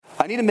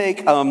I need to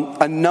make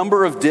a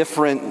number of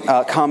different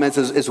comments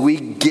as we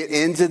get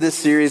into this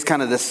series,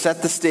 kind of to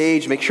set the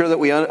stage, make sure that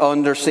we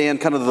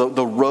understand kind of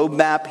the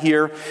roadmap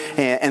here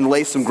and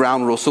lay some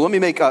ground rules. So let me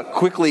make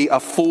quickly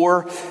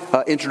four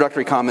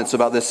introductory comments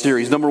about this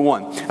series. Number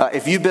one,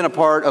 if you've been a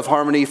part of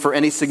Harmony for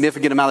any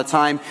significant amount of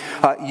time,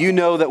 you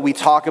know that we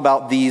talk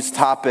about these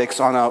topics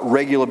on a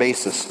regular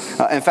basis.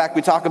 In fact,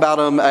 we talk about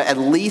them at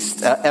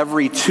least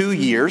every 2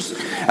 years,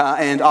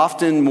 and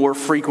often more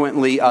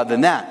frequently than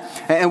that.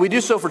 And we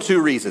do so for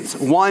two reasons.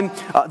 One,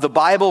 the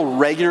Bible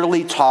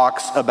regularly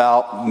talks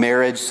about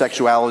marriage,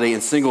 sexuality,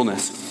 and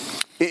singleness.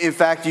 In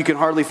fact, you can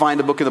hardly find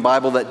a book in the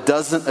Bible that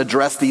doesn't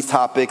address these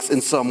topics in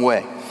some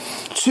way.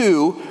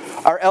 Two,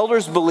 our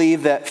elders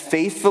believe that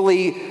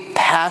faithfully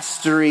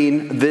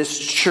pastoring this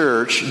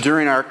church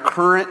during our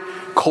current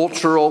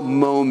cultural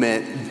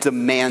moment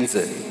demands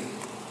it.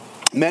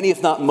 Many,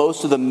 if not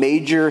most, of the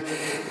major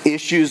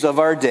issues of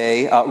our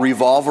day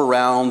revolve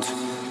around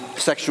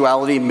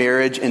sexuality,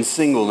 marriage, and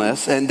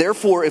singleness. And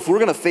therefore, if we're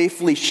going to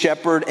faithfully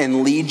shepherd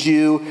and lead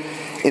you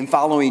in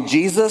following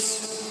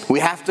Jesus,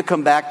 we have to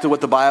come back to what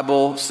the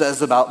Bible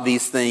says about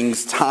these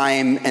things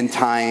time and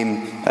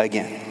time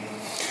again.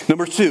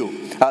 Number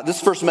two, this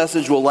first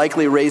message will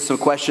likely raise some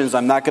questions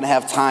I'm not going to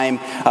have time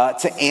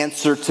to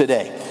answer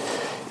today.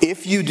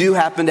 If you do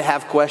happen to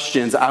have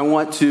questions, I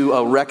want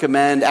to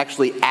recommend,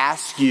 actually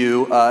ask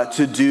you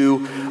to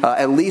do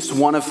at least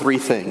one of three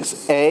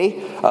things. A,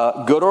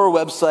 go to our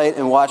website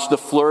and watch the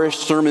Flourish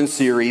sermon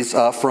series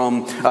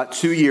from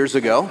 2 years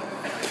ago.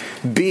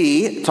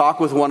 B, talk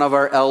with one of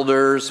our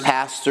elders,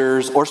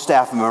 pastors, or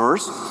staff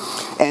members.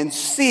 And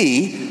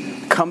C,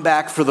 come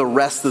back for the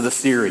rest of the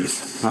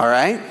series, all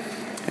right?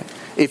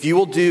 If you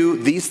will do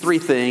these three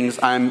things,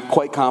 I'm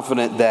quite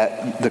confident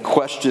that the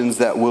questions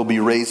that will be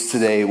raised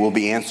today will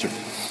be answered.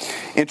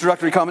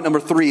 Introductory comment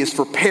number 3 is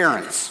for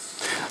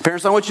parents.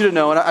 Parents, I want you to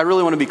know, and I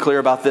really want to be clear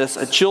about this,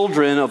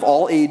 children of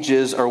all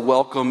ages are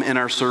welcome in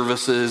our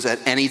services at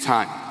any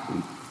time.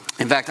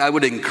 In fact, I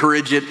would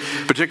encourage it,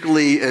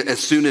 particularly as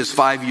soon as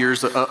 5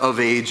 years of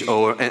age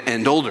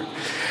and older.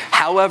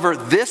 However,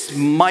 this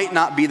might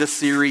not be the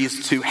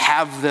series to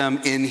have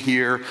them in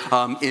here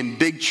in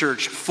Big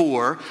Church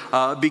 4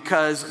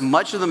 because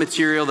much of the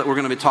material that we're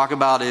going to be talking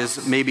about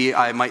is maybe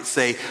I might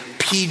say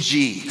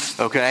PG,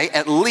 okay?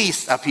 At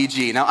least a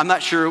PG. Now, I'm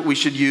not sure we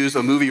should use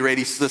a movie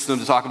rating system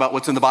to talk about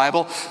what's in the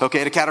Bible,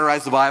 okay, to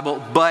categorize the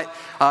Bible, but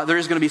there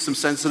is going to be some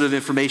sensitive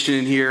information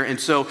in here. And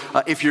so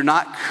if you're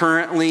not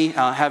currently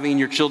having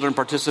your children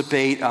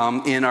participate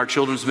in our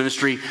children's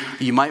ministry,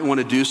 you might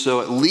want to do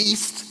so at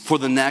least for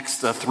the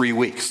next 3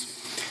 weeks.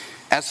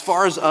 As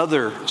far as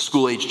other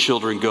school-age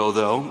children go,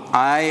 though,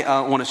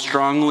 I want to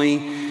strongly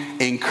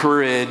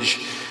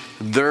encourage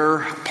their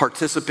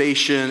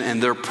participation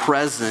and their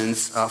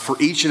presence for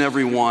each and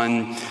every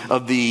one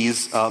of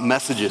these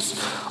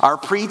messages. Our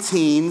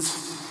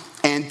preteens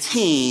and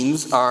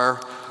teens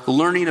are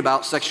learning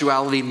about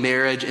sexuality,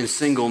 marriage, and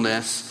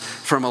singleness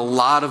from a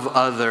lot of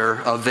other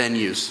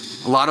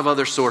venues, a lot of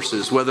other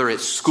sources, whether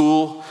it's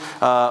school,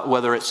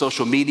 whether it's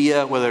social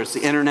media, whether it's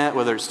the internet,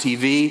 whether it's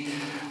TV.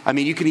 I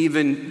mean, you can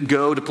even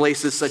go to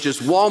places such as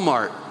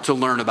Walmart to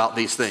learn about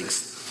these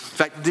things. In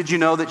fact, did you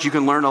know that you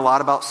can learn a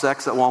lot about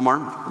sex at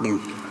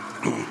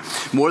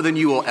Walmart? More than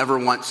you will ever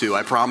want to,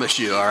 I promise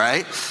you, all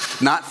right?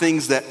 Not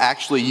things that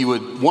actually you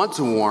would want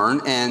to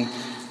learn. And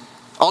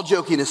all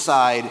joking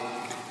aside,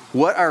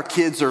 what our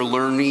kids are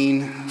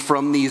learning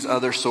from these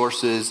other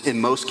sources,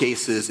 in most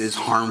cases, is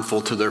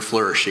harmful to their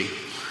flourishing.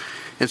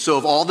 And so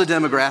of all the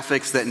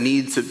demographics that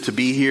need to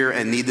be here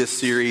and need this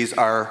series,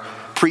 our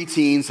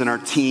preteens and our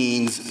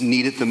teens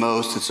need it the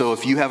most. And so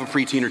if you have a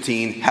preteen or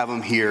teen, have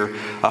them here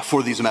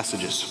for these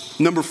messages.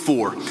 Number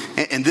 4,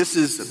 and this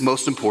is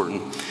most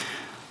important,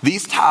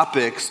 these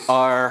topics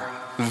are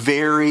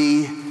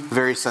very,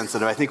 very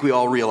sensitive. I think we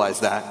all realize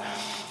that.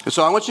 And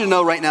so I want you to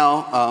know right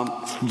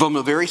now, from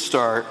the very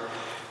start,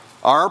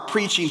 our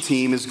preaching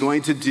team is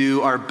going to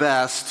do our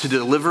best to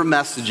deliver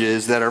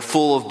messages that are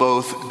full of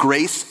both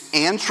grace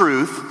and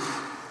truth,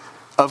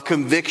 of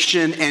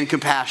conviction and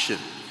compassion.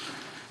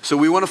 So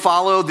we want to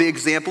follow the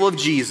example of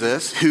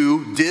Jesus,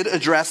 who did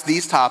address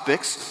these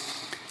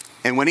topics.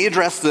 And when he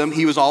addressed them,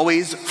 he was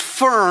always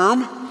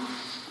firm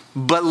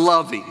but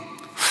loving.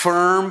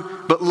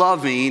 Firm but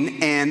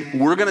loving. And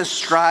we're going to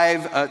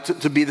strive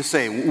to be the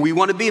same. We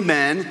want to be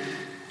men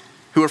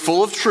who are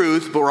full of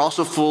truth, but we're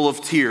also full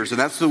of tears. And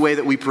that's the way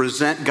that we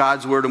present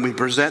God's word and we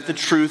present the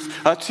truth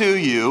to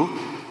you,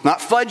 not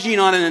fudging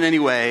on it in any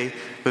way,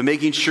 but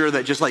making sure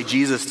that just like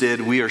Jesus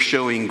did, we are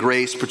showing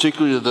grace,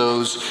 particularly to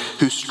those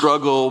who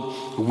struggle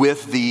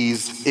with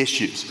these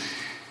issues.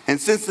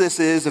 And since this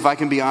is, if I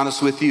can be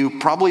honest with you,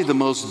 probably the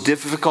most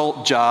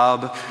difficult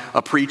job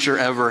a preacher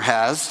ever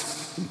has,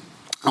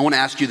 I want to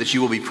ask you that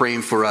you will be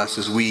praying for us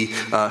as we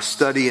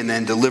study and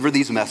then deliver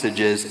these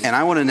messages. And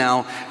I want to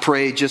now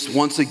pray just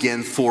once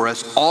again for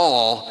us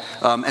all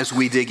as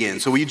we dig in.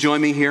 So will you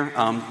join me here?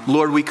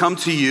 Lord, we come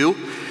to you.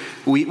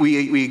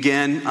 We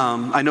again,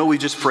 I know we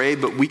just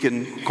prayed, but we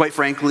can, quite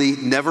frankly,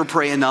 never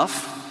pray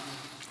enough.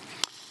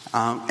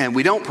 and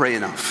we don't pray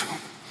enough.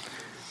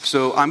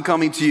 So I'm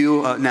coming to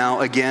you now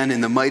again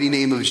in the mighty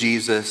name of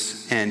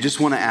Jesus, and just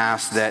want to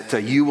ask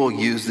that you will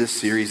use this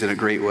series in a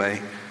great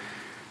way.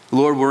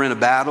 Lord, we're in a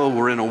battle,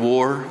 we're in a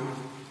war.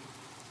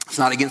 It's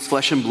not against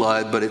flesh and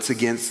blood, but it's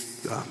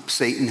against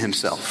Satan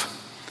himself.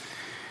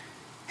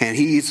 And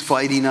he's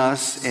fighting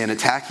us and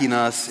attacking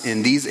us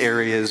in these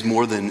areas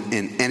more than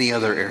in any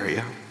other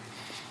area.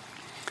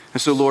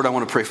 And so, Lord, I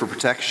want to pray for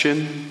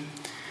protection.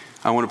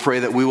 I want to pray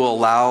that we will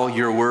allow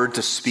your word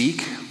to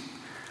speak.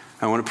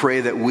 I want to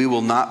pray that we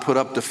will not put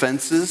up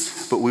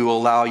defenses, but we will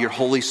allow your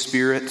Holy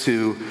Spirit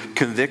to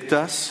convict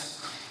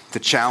us, to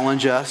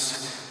challenge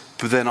us,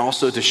 but then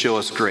also to show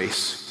us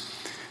grace,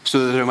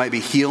 so that there might be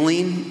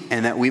healing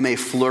and that we may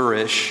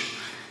flourish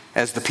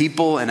as the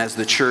people and as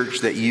the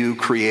church that you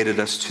created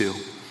us to.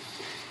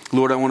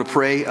 Lord, I want to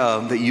pray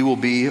that you will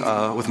be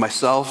with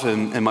myself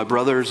and my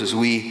brothers as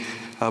we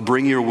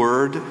bring your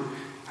word.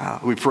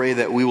 We pray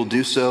that we will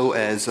do so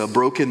as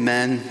broken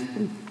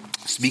men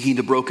speaking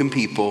to broken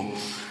people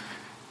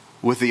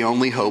with the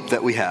only hope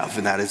that we have,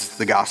 and that is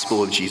the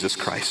gospel of Jesus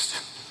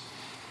Christ.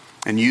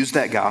 And use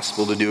that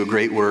gospel to do a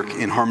great work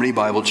in Harmony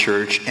Bible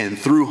Church and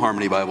through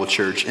Harmony Bible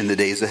Church in the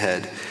days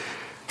ahead.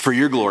 For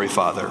your glory,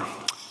 Father.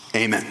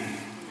 Amen.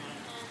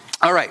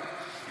 All right.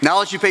 Now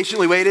that you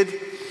patiently waited,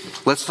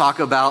 let's talk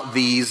about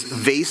these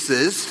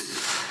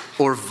vases,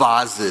 or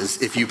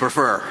vases if you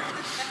prefer.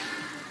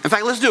 In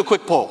fact, let's do a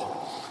quick poll.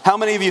 How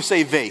many of you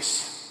say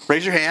vase?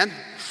 Raise your hand.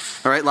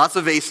 All right, lots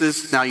of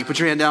vases. Now you put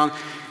your hand down.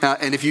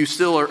 And if you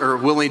still are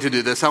willing to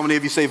do this, how many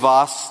of you say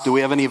vase? Do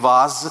we have any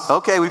vase?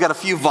 Okay, we've got a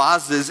few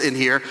vases in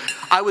here.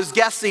 I was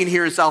guessing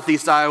here in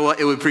Southeast Iowa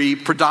it would be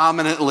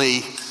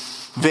predominantly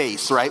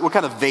vase, right? What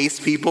kind of vase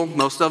people?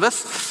 Most of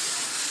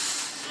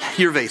us?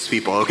 You're vase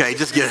people, okay?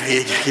 Just get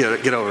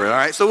over it, all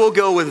right? So we'll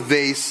go with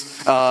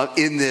vase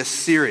in this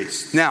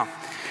series. Now,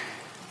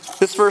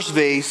 this first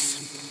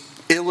vase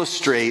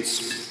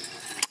illustrates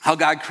how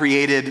God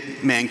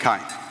created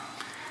mankind.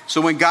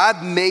 So when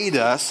God made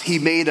us, he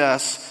made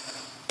us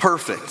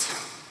perfect.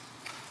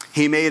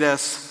 He made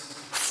us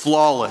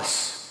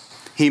flawless.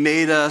 He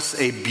made us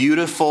a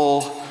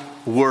beautiful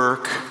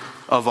work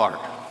of art.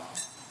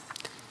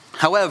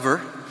 However,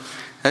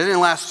 that didn't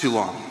last too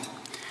long.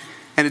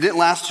 And it didn't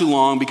last too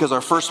long because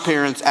our first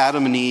parents,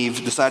 Adam and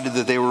Eve, decided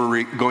that they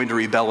were going to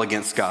rebel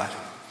against God.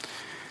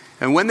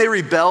 And when they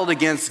rebelled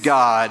against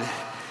God,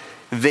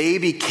 they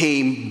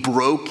became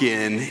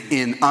broken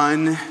in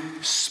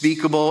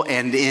unspeakable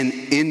and in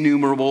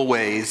innumerable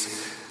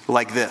ways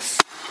like this.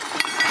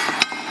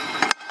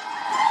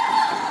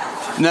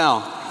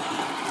 Now,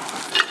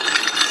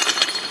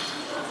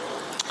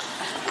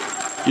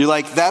 you're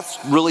like, that's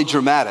really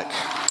dramatic.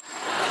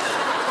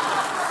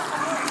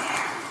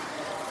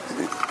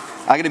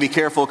 I got to be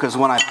careful because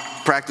when I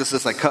practice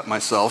this, I cut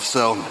myself.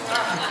 So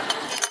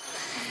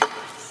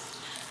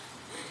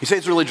you say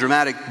it's really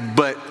dramatic,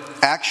 but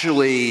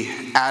actually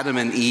Adam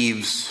and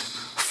Eve's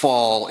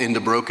fall into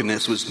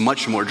brokenness was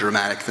much more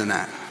dramatic than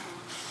that.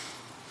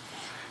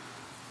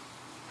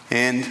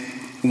 And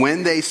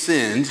when they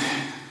sinned,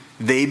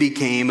 they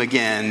became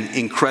again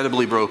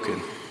incredibly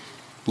broken,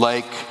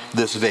 like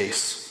this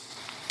vase.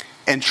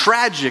 And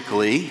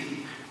tragically,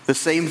 the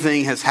same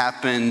thing has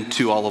happened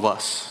to all of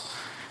us.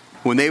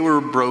 When they were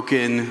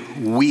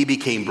broken, we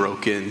became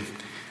broken.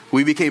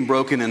 We became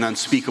broken in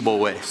unspeakable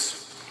ways.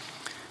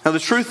 Now the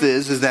truth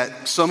is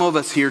that some of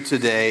us here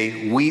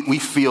today, we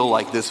feel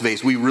like this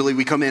vase.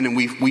 We come in and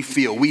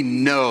we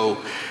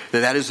know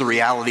that is the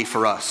reality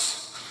for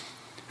us.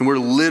 And we're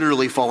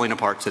literally falling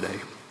apart today.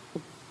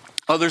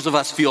 Others of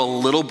us feel a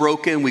little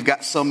broken. We've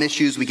got some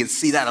issues. We can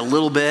see that a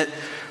little bit.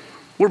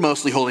 We're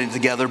mostly holding it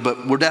together,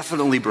 but we're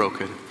definitely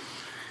broken.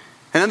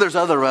 And then there's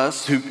other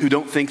us who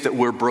don't think that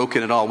we're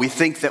broken at all. We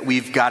think that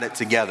we've got it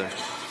together.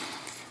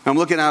 I'm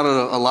looking out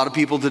at a lot of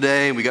people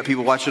today. We got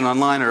people watching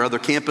online or other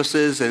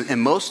campuses, and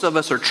most of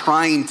us are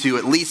trying to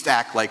at least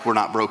act like we're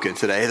not broken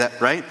today,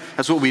 right?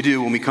 That's what we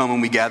do when we come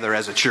and we gather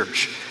as a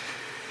church.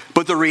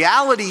 But the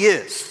reality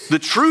is, the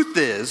truth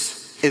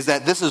is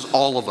that this is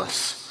all of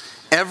us.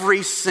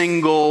 Every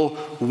single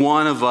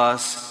one of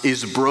us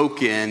is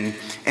broken,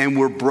 and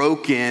we're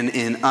broken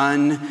in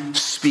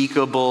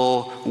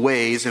unspeakable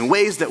ways, in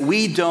ways that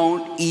we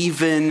don't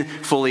even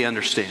fully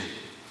understand.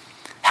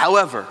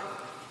 However,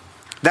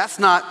 that's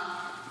not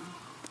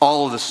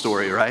all of the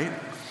story, right?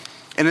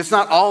 And it's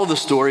not all of the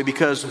story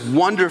because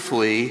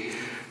wonderfully,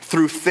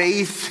 through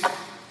faith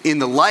in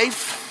the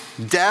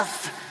life,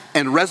 death,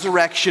 and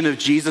resurrection of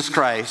Jesus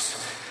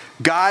Christ,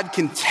 God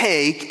can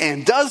take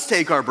and does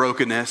take our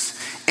brokenness,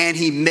 and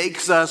he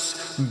makes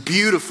us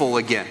beautiful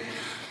again.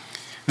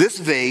 This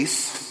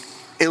vase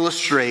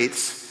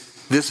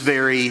illustrates this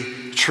very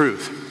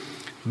truth.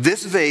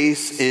 This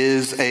vase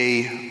is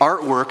a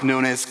artwork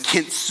known as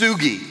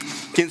kintsugi.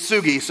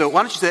 Kintsugi. So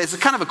why don't you say, it's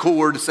kind of a cool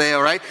word to say,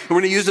 all right? And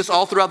we're going to use this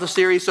all throughout the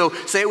series, so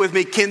say it with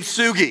me,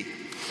 kintsugi.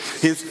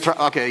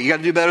 Okay, you got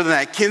to do better than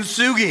that.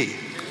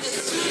 Kintsugi.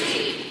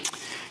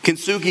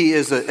 Kintsugi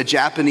is a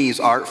Japanese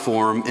art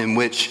form in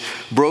which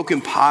broken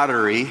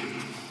pottery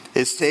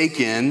is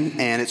taken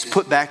and it's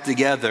put back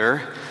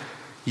together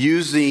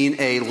using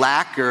a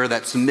lacquer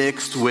that's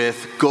mixed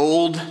with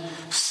gold,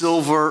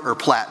 silver, or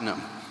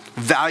platinum,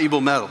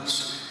 valuable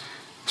metals.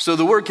 So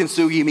the word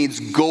kintsugi means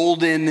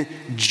golden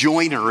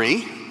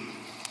joinery.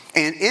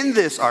 And in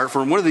this art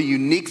form, one of the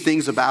unique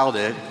things about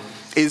it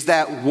is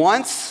that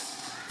once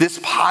this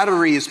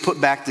pottery is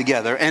put back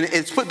together, and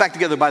it's put back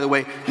together, by the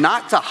way,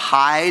 not to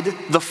hide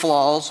the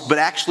flaws, but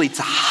actually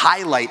to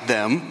highlight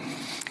them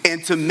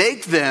and to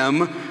make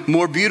them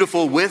more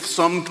beautiful with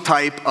some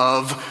type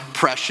of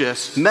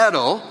precious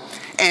metal.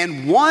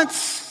 And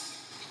once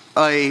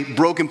a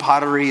broken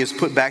pottery is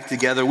put back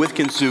together with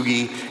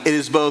kintsugi, it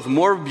is both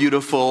more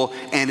beautiful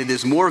and it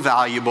is more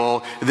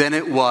valuable than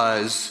it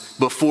was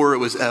before it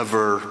was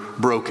ever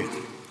broken.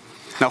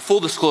 Now,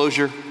 full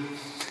disclosure,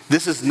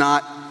 this is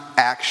not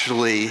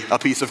actually a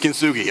piece of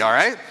kintsugi, all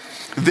right?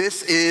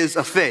 This is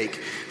a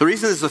fake. The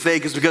reason this is a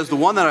fake is because the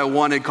one that I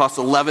wanted cost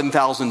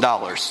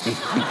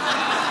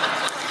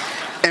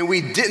 $11,000. And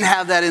we didn't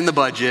have that in the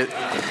budget.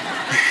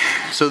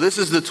 So this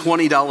is the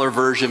 $20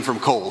 version from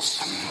Kohl's.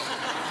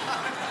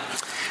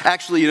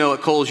 Actually,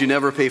 at Kohl's, you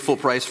never pay full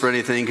price for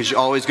anything because you're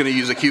always going to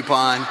use a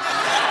coupon.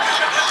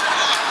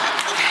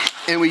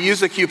 And we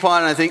use a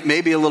coupon, and I think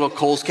maybe a little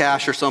Kohl's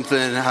cash or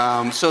something.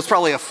 So it's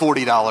probably a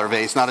 $40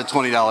 vase, not a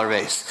 $20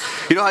 vase.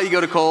 You know how you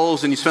go to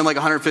Kohl's and you spend like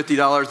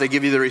 $150? They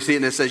give you the receipt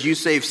and it says you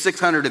saved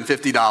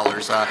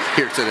 $650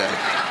 here today.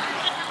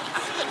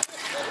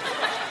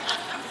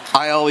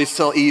 I always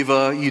tell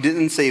Eva, you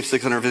didn't save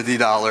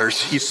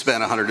 $650. You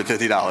spent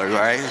 $150, all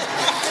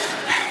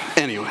right?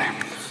 Anyway.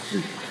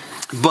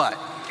 But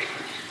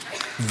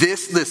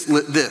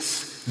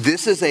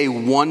this is a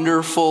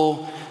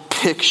wonderful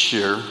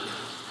picture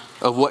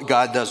of what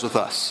God does with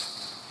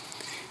us.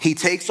 He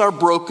takes our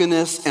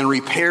brokenness and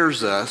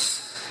repairs us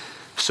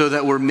so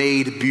that we're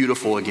made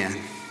beautiful again.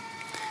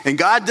 And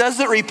God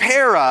doesn't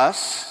repair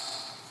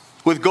us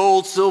with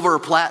gold, silver, or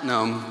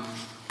platinum,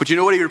 but you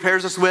know what he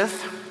repairs us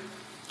with?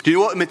 Do you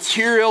know what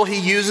material he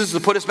uses to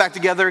put us back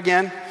together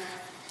again?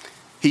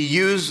 He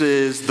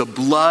uses the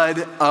blood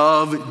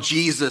of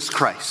Jesus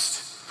Christ.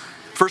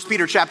 1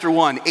 Peter chapter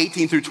 1,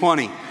 18 through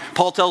 20.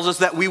 Paul tells us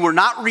that we were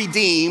not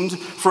redeemed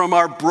from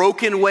our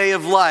broken way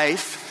of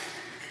life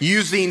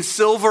using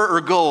silver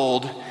or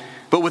gold,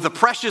 but with the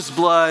precious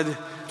blood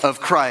of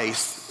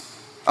Christ,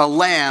 a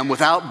lamb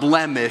without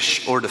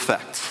blemish or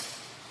defect.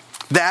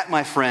 That,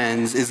 my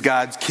friends, is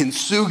God's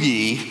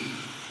kintsugi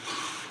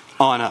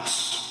on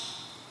us.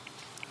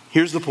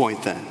 Here's the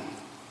point then.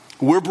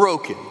 We're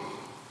broken.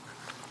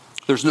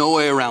 There's no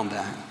way around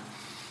that.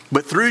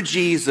 But through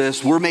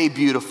Jesus, we're made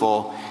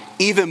beautiful,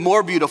 even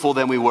more beautiful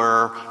than we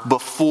were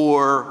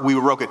before we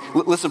were broken.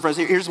 Listen, friends,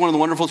 here's one of the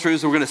wonderful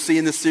truths that we're going to see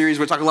in this series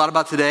we're talking a lot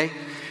about today.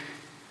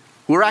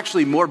 We're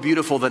actually more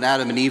beautiful than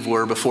Adam and Eve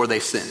were before they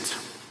sinned.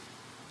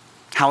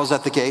 How is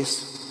that the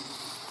case?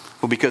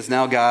 Well, because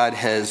now God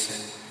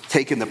has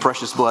taken the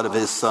precious blood of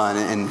his son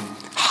and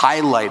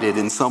highlighted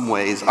in some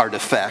ways our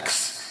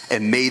defects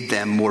and made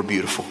them more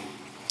beautiful.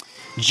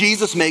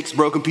 Jesus makes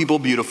broken people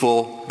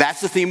beautiful.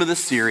 That's the theme of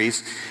this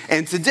series.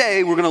 And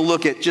today we're going to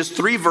look at just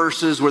 3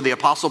 verses where the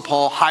Apostle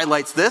Paul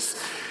highlights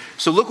this.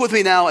 So look with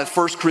me now at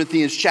 1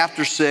 Corinthians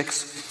chapter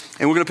 6,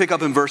 and we're going to pick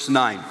up in verse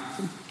 9.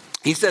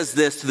 He says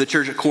this to the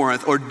church at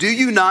Corinth, "Or do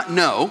you not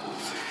know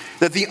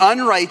that the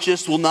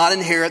unrighteous will not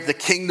inherit the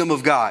kingdom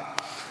of God?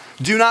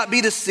 Do not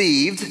be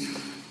deceived.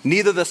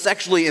 Neither the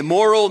sexually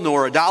immoral,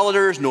 nor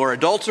idolaters, nor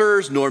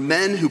adulterers, nor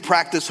men who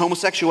practice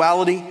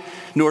homosexuality,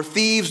 nor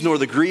thieves, nor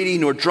the greedy,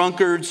 nor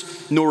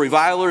drunkards, nor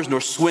revilers,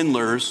 nor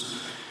swindlers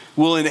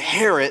will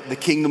inherit the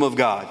kingdom of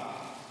God.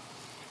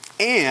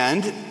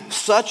 And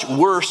such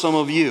were some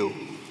of you.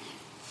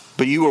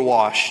 But you were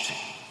washed,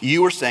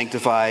 you were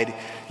sanctified,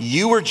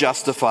 you were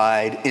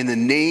justified in the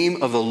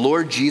name of the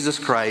Lord Jesus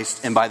Christ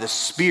and by the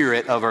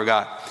Spirit of our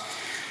God."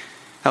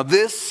 Now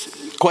this,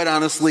 quite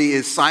honestly,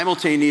 is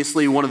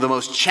simultaneously one of the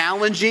most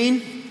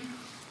challenging,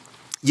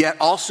 yet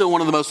also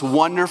one of the most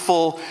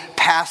wonderful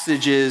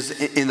passages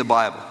in the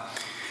Bible.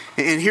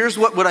 And here's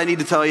what I need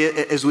to tell you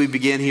as we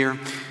begin here.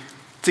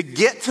 To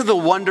get to the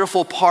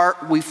wonderful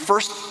part, we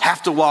first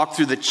have to walk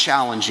through the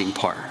challenging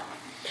part.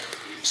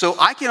 So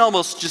I can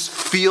almost just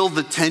feel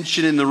the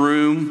tension in the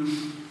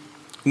room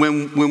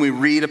when we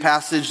read a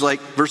passage like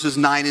verses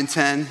 9 and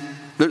 10.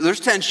 There's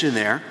tension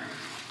there.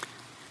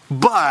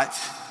 But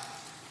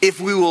if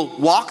we will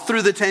walk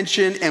through the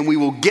tension and we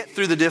will get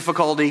through the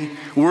difficulty,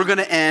 we're going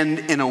to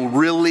end in a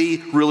really,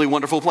 really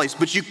wonderful place.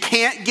 But you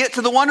can't get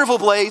to the wonderful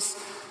place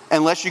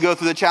unless you go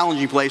through the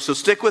challenging place. So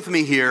stick with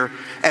me here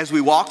as we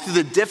walk through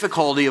the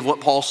difficulty of what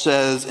Paul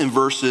says in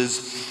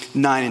verses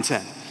 9 and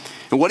 10.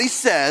 And what he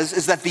says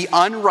is that the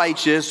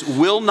unrighteous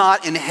will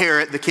not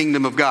inherit the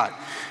kingdom of God.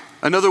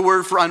 Another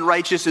word for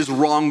unrighteous is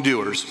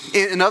wrongdoers.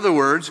 In other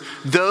words,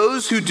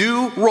 those who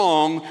do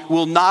wrong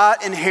will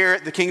not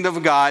inherit the kingdom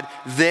of God.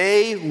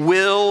 They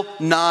will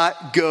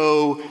not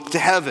go to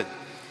heaven.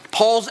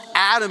 Paul's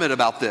adamant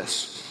about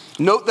this.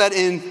 Note that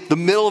in the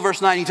middle of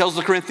verse 9, he tells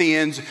the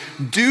Corinthians,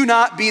 do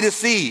not be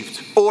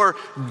deceived, or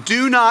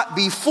do not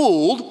be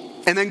fooled.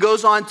 and then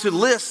goes on to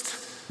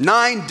list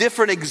 9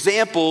 different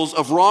examples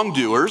of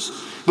wrongdoers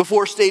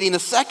before stating a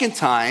second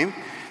time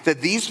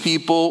that these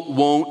people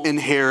won't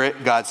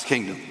inherit God's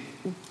kingdom.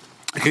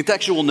 A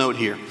contextual note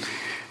here.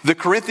 The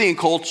Corinthian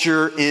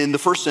culture in the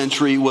first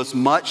century was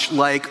much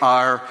like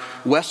our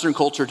Western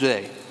culture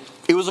today.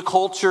 It was a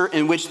culture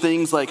in which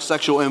things like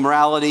sexual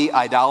immorality,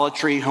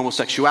 idolatry,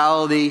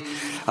 homosexuality,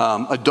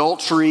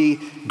 adultery,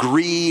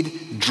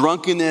 greed,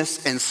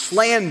 drunkenness, and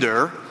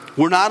slander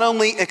were not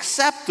only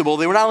acceptable,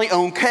 they were not only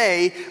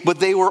okay, but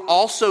they were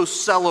also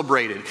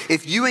celebrated.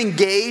 If you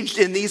engaged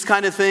in these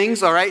kind of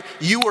things, all right,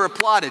 you were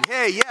applauded.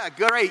 Hey, yeah,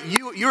 great,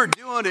 you're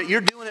doing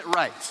it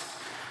right.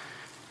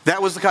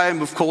 That was the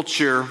kind of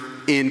culture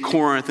in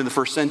Corinth in the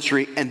first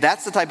century, and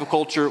that's the type of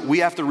culture we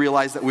have to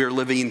realize that we are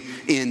living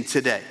in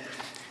today.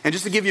 And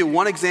just to give you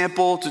one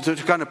example to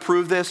kind of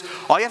prove this,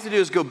 all you have to do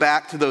is go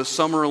back to those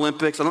Summer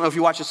Olympics. I don't know if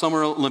you watch the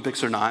Summer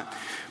Olympics or not,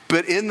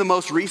 but in the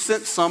most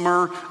recent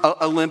Summer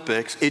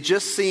Olympics, it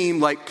just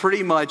seemed like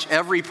pretty much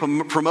every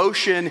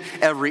promotion,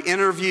 every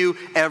interview,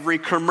 every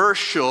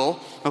commercial,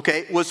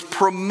 okay, was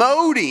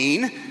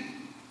promoting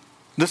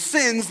the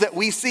sins that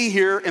we see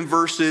here in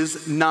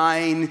verses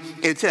 9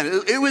 and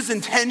 10. It was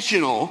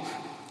intentional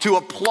to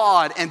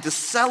applaud and to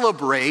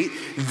celebrate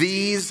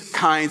these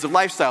kinds of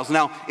lifestyles.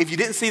 Now, if you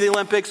didn't see the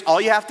Olympics, all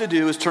you have to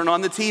do is turn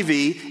on the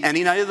TV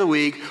any night of the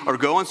week or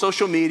go on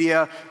social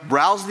media,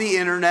 browse the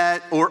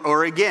internet,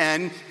 or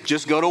again,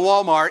 just go to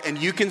Walmart, and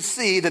you can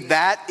see that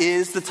that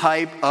is the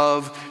type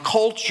of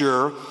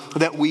culture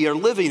that we are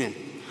living in.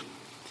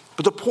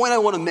 But the point I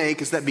want to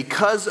make is that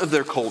because of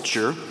their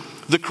culture,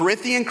 the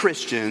Corinthian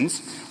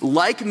Christians,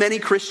 like many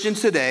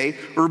Christians today,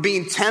 were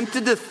being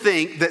tempted to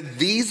think that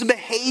these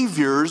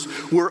behaviors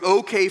were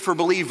okay for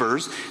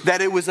believers, that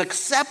it was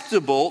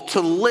acceptable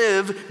to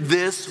live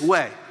this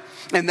way.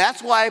 And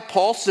that's why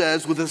Paul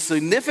says, with a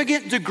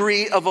significant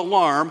degree of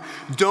alarm,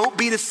 don't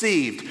be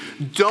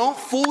deceived. Don't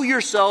fool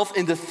yourself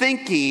into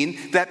thinking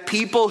that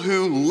people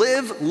who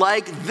live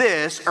like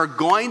this are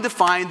going to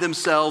find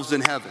themselves in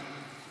heaven.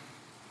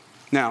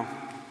 Now,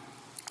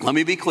 let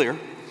me be clear.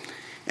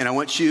 And I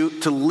want you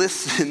to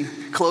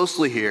listen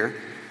closely here.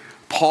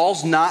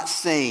 Paul's not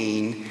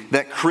saying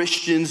that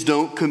Christians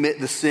don't commit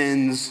the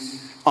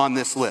sins on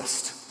this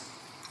list.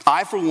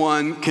 I, for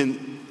one,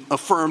 can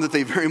affirm that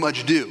they very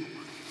much do.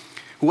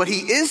 What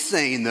he is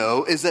saying,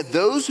 though, is that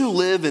those who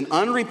live an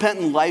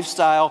unrepentant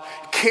lifestyle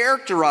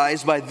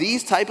characterized by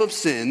these type of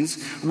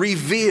sins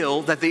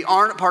reveal that they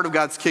aren't a part of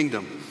God's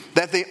kingdom,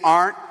 that they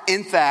aren't,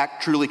 in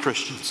fact, truly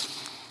Christians.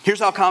 Here's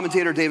how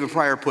commentator David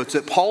Pryor puts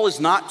it. Paul is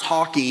not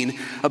talking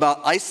about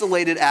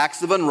isolated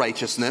acts of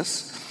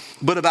unrighteousness,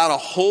 but about a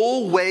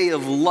whole way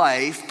of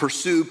life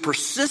pursued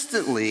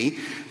persistently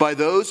by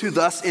those who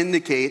thus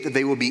indicate that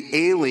they will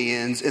be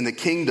aliens in the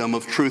kingdom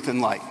of truth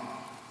and light.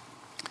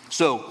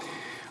 So,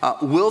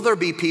 will there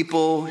be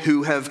people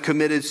who have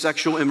committed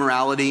sexual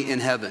immorality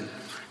in heaven?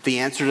 The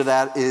answer to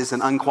that is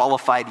an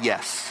unqualified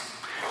yes.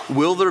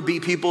 Will there be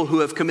people who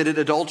have committed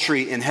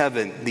adultery in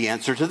heaven? The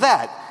answer to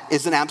that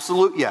is an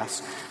absolute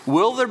yes.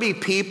 Will there be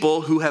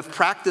people who have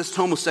practiced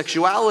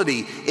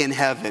homosexuality in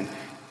heaven?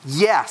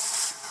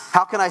 Yes.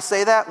 How can I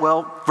say that?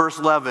 Well, verse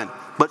 11.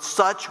 But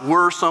such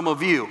were some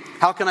of you.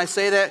 How can I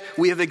say that?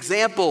 We have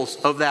examples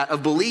of that,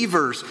 of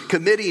believers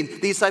committing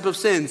these type of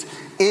sins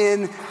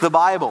in the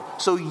Bible.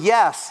 So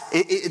yes,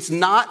 it's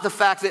not the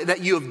fact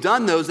that you have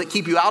done those that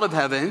keep you out of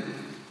heaven.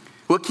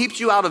 What keeps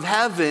you out of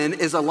heaven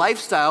is a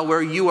lifestyle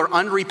where you are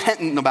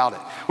unrepentant about it,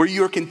 where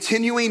you are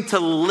continuing to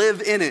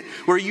live in it,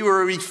 where you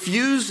are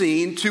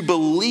refusing to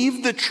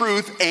believe the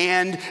truth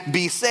and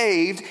be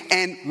saved,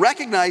 and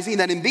recognizing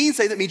that in being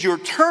saved, that means you're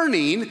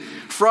turning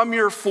from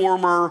your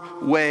former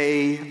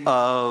way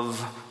of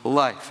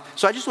life.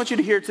 So I just want you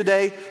to hear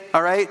today,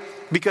 all right?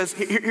 Because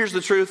here's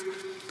the truth.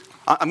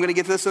 I'm going to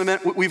get to this in a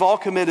minute. We've all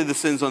committed the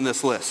sins on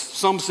this list,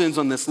 some sins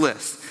on this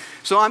list.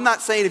 So I'm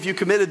not saying if you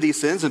committed these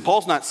sins, and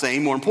Paul's not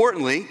saying, more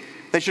importantly,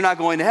 that you're not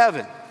going to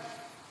heaven.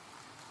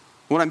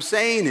 What I'm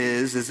saying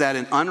is that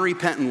an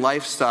unrepentant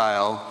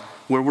lifestyle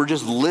where we're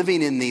just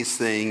living in these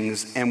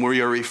things and where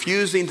you're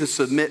refusing to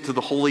submit to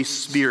the Holy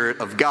Spirit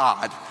of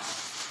God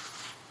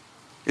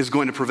is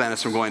going to prevent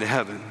us from going to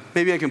heaven.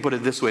 Maybe I can put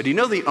it this way. Do you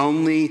know the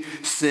only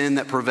sin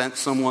that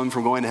prevents someone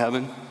from going to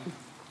heaven?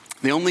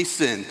 The only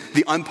sin,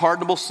 the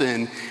unpardonable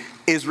sin,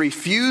 is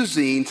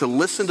refusing to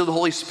listen to the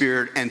Holy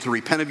Spirit and to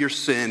repent of your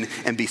sin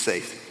and be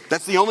saved.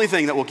 That's the only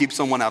thing that will keep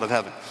someone out of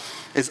heaven,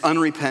 is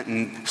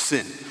unrepentant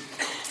sin.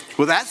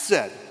 With that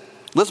said,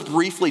 let's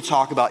briefly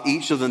talk about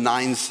each of the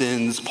 9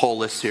 sins Paul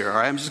lists here. All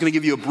right, I'm just going to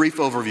give you a brief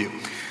overview.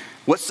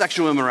 What's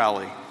sexual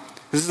immorality?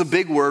 This is a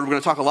big word. We're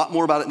going to talk a lot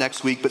more about it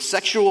next week. But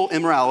sexual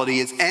immorality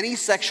is any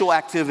sexual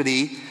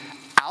activity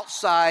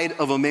outside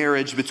of a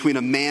marriage between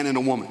a man and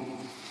a woman.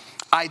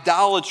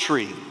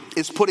 Idolatry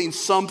is putting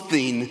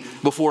something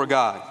before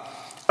God.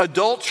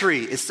 Adultery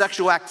is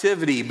sexual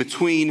activity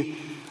between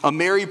a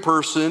married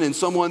person and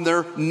someone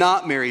they're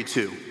not married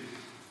to.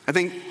 I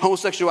think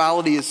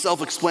homosexuality is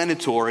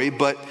self-explanatory,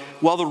 but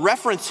while the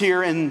reference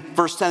here in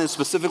verse 10 is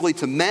specifically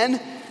to men,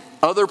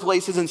 Other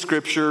places in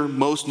Scripture,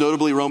 most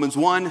notably Romans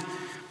 1,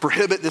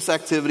 prohibit this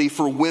activity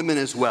for women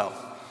as well.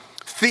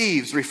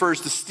 Thieves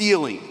refers to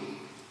stealing.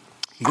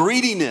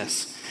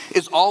 Greediness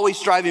is always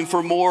striving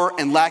for more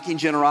and lacking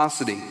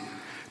generosity.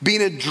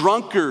 Being a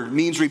drunkard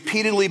means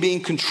repeatedly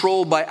being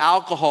controlled by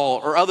alcohol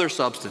or other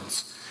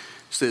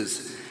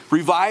substances.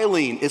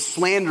 Reviling is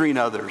slandering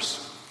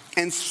others.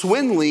 And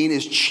swindling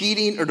is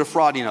cheating or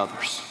defrauding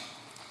others.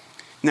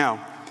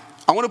 Now,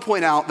 I want to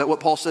point out that what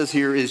Paul says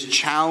here is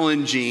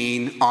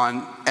challenging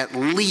on at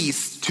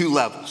least two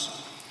levels.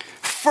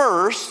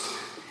 First,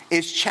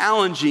 it's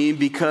challenging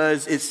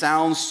because it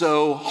sounds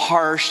so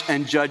harsh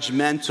and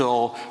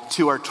judgmental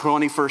to our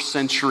 21st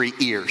century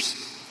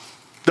ears.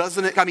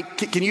 Doesn't it? I mean,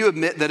 can you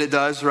admit that it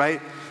does,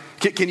 right?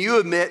 Can you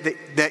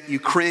admit that you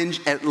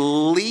cringe at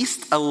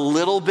least a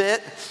little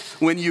bit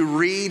when you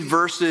read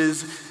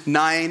verses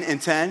 9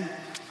 and 10?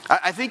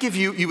 I think if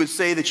you would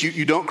say that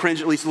you don't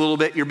cringe at least a little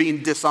bit, you're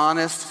being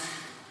dishonest,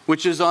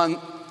 which is on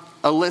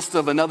a list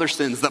of another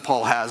sins that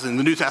Paul has in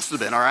the New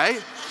Testament, all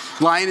right?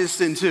 Lying is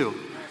sin too.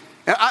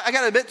 And I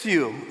got to admit to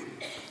you,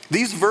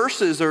 these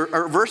verses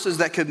are verses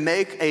that could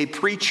make a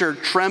preacher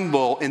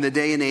tremble in the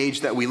day and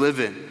age that we live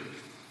in.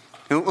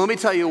 And let me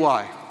tell you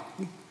why.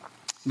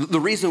 The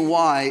reason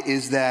why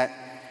is that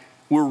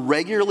we're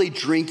regularly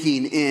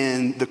drinking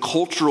in the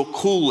cultural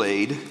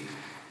Kool-Aid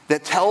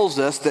that tells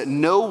us that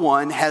no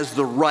one has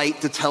the right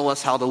to tell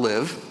us how to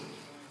live,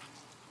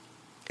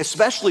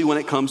 especially when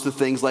it comes to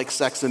things like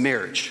sex and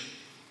marriage.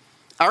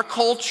 Our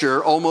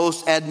culture,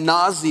 almost ad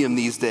nauseum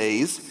these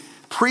days,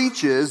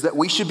 preaches that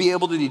we should be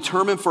able to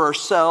determine for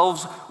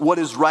ourselves what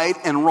is right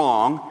and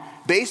wrong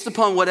based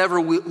upon whatever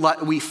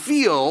we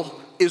feel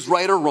is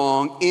right or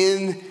wrong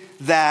in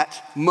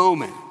that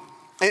moment.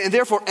 And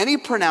therefore, any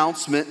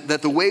pronouncement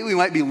that the way we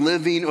might be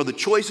living or the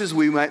choices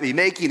we might be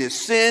making is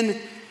sin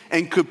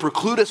and could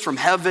preclude us from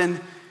heaven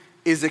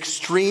is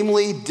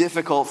extremely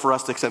difficult for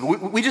us to accept.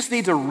 We just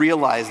need to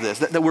realize this,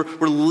 that we're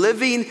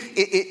living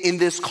in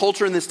this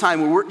culture, in this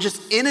time where we're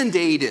just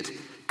inundated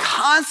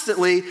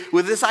constantly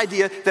with this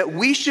idea that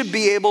we should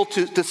be able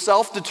to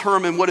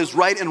self-determine what is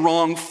right and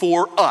wrong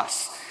for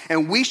us.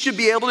 And we should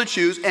be able to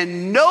choose,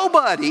 and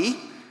nobody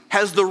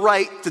has the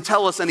right to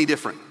tell us any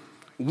different.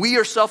 We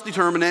are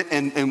self-determinate,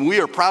 and we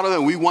are proud of it,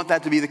 and we want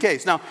that to be the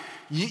case. Now,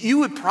 you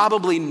would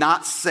probably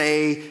not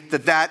say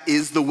that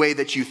is the way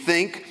that you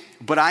think,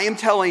 but I am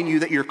telling you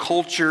that your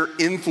culture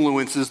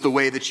influences the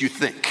way that you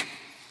think.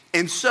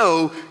 And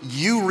so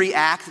you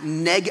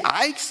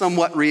I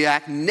somewhat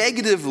react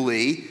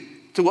negatively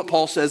to what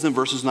Paul says in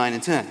verses 9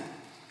 and 10.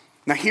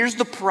 Now, here's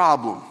the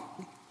problem.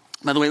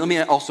 By the way, let me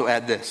also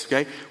add this,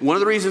 okay? One of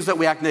the reasons that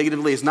we act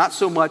negatively is not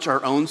so much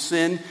our own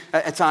sin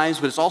at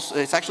times, but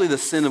it's actually the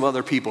sin of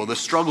other people, the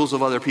struggles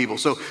of other people.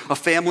 So a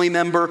family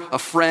member, a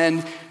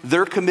friend,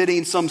 they're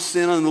committing some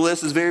sin on the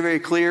list is very, very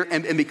clear.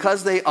 And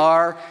because they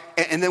are,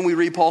 and then we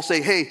read Paul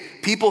say, hey,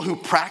 people who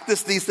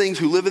practice these things,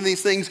 who live in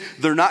these things,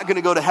 they're not going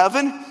to go to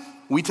heaven.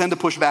 We tend to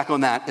push back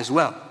on that as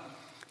well.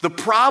 The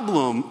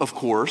problem, of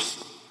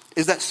course,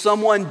 is that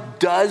someone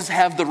does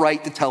have the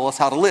right to tell us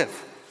how to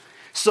live.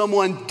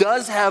 Someone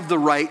does have the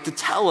right to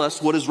tell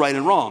us what is right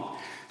and wrong.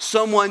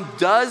 Someone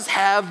does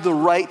have the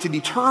right to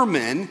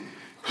determine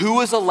who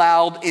is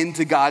allowed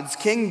into God's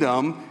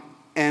kingdom.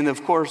 And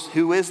of course,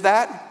 who is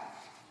that?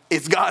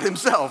 It's God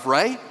himself,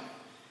 right?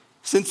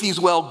 Since he's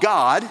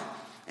God,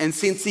 and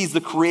since he's the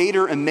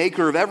creator and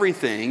maker of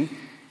everything,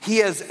 he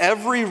has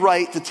every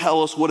right to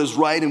tell us what is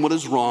right and what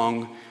is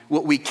wrong,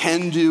 what we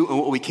can do and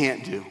what we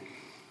can't do.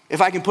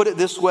 If I can put it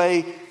this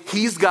way,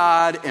 he's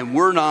God and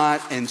we're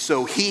not, and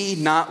so he,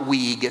 not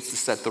we, gets to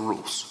set the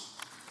rules.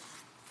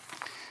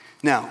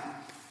 Now,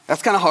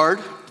 that's kind of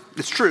hard.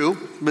 It's true,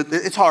 but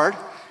it's hard.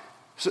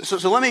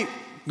 So let me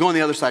go on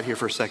the other side here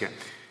for a second.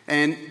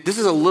 And this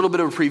is a little bit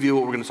of a preview of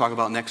what we're going to talk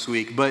about next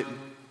week, but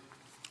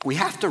we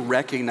have to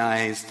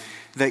recognize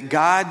that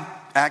God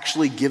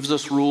actually gives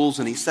us rules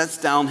and he sets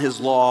down his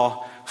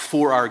law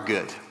for our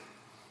good.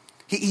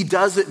 He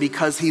does it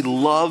because he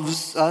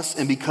loves us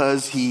and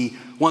because he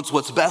wants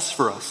what's best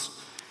for us.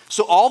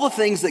 So all the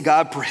things that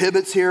God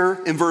prohibits here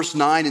in verse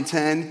 9 and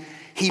 10,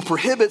 he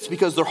prohibits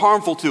because they're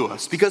harmful to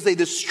us, because they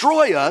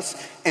destroy us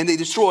and they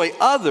destroy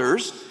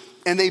others,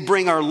 and they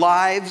bring our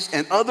lives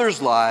and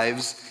others'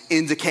 lives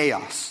into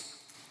chaos.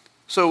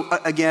 So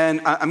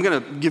again, I'm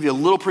going to give you a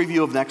little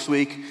preview of next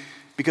week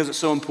because it's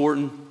so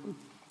important.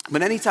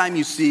 But anytime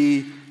you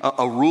see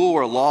a rule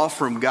or a law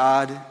from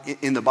God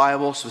in the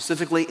Bible,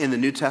 specifically in the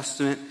New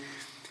Testament,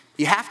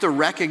 you have to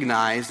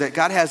recognize that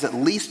God has at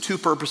least two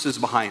purposes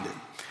behind it.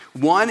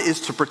 One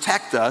is to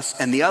protect us,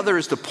 and the other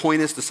is to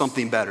point us to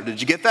something better.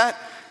 Did you get that?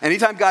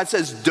 Anytime God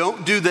says,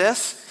 don't do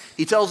this,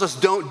 he tells us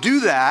don't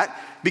do that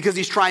because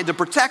he's trying to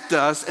protect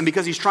us and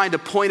because he's trying to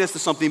point us to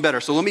something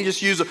better. So let me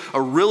just use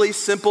a really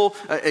simple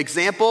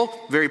example,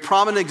 very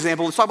prominent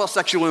example. Let's talk about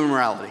sexual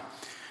immorality.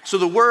 So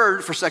the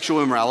word for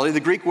sexual immorality, the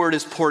Greek word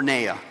is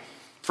porneia,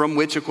 from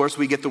which, of course,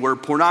 we get the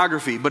word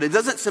pornography. But it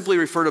doesn't simply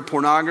refer to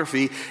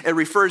pornography. It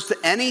refers to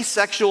any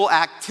sexual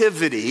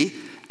activity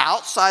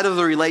outside of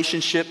the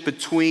relationship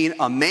between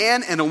a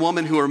man and a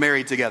woman who are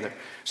married together.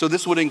 So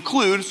this would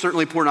include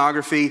certainly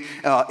pornography.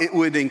 It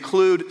would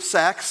include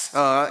sex,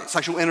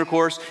 sexual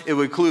intercourse. It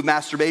would include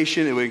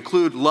masturbation. It would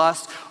include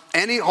lust,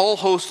 any whole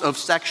host of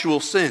sexual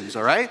sins,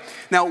 all right?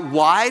 Now,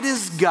 why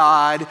does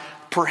God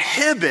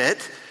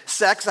prohibit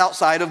sex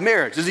outside of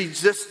marriage? Is he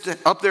just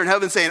up there in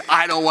heaven saying,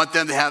 I don't want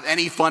them to have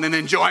any fun and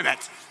enjoyment?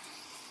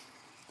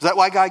 Is that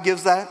why God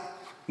gives that?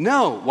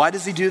 No. Why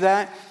does he do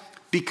that?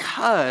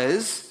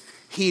 Because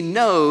he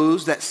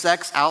knows that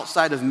sex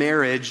outside of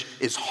marriage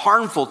is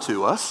harmful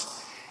to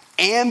us,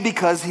 and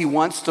because he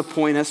wants to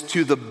point us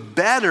to the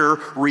better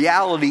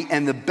reality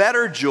and the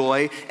better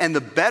joy and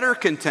the better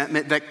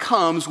contentment that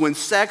comes when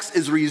sex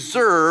is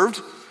reserved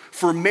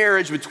for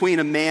marriage between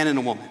a man and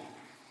a woman.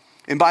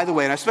 And by the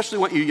way, and I especially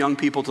want you young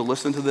people to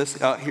listen to this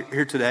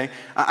here today.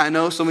 I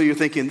know some of you are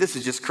thinking, this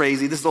is just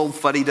crazy. This is old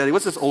fuddy-duddy.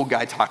 What's this old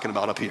guy talking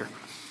about up here?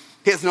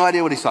 He has no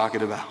idea what he's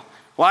talking about.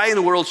 Why in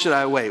the world should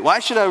I wait? Why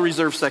should I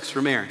reserve sex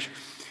for marriage?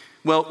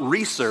 Well,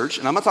 research,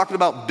 and I'm not talking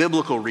about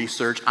biblical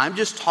research, I'm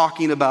just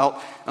talking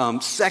about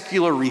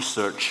secular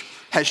research,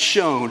 has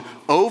shown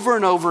over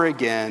and over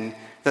again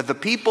that the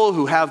people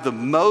who have the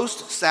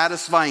most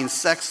satisfying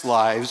sex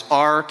lives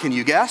are, can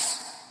you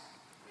guess?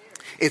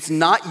 It's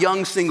not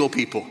young single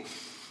people,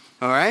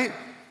 all right?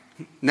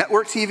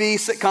 Network TV,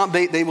 sitcom,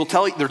 they will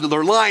tell you,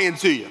 they're lying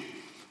to you.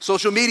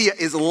 Social media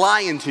is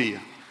lying to you.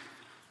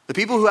 The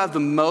people who have the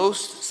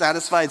most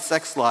satisfied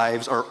sex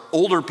lives are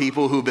older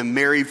people who've been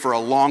married for a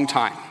long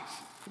time.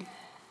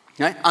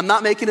 Okay? I'm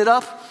not making it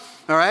up,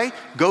 all right?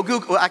 Go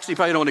Google. Well, actually, you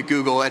probably don't want to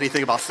Google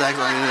anything about sex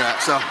on the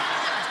internet, so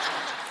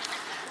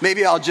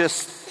maybe I'll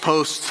just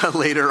post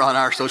later on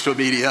our social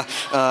media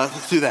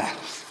to that.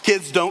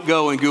 Kids, don't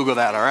go and Google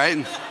that, all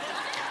right?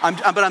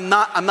 But I'm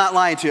not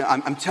lying to you.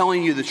 I'm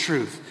telling you the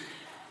truth.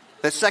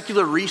 That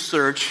secular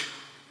research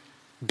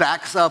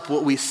backs up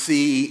what we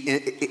see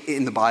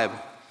in the Bible.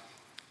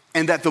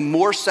 And that the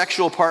more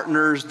sexual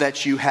partners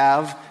that you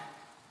have,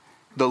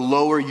 the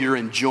lower your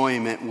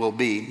enjoyment will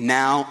be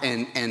now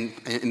and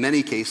in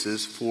many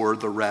cases for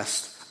the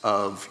rest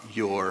of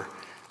your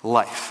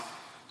life.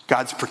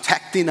 God's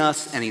protecting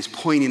us and he's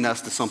pointing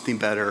us to something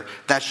better.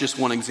 That's just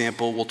one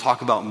example. We'll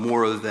talk about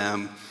more of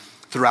them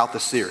throughout the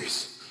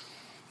series.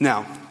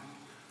 Now,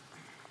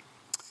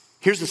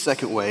 here's the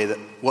second way that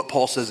what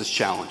Paul says is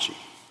challenging.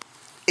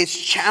 It's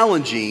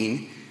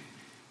challenging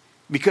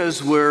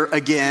because we're,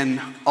 again,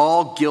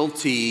 all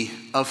guilty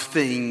of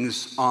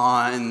things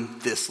on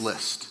this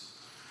list.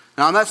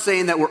 Now, I'm not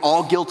saying that we're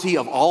all guilty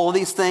of all of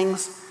these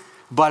things,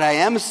 but I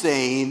am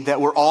saying that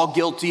we're all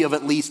guilty of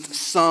at least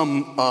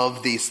some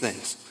of these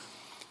things.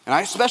 And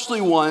I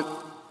especially want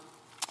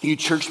you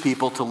church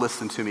people to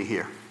listen to me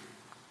here.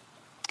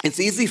 It's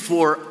easy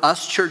for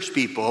us church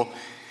people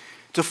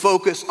to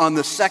focus on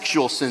the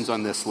sexual sins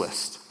on this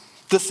list.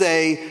 To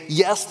say,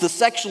 yes, the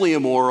sexually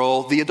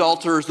immoral, the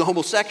adulterers, the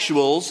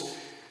homosexuals,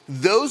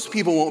 those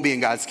people won't be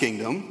in God's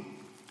kingdom.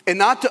 And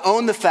not to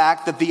own the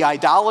fact that the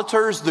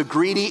idolaters, the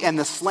greedy, and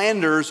the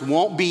slanderers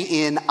won't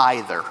be in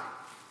either.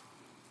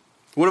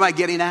 What am I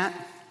getting at?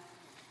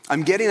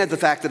 I'm getting at the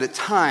fact that at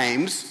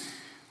times,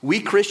 we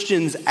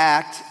Christians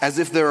act as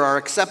if there are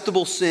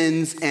acceptable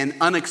sins and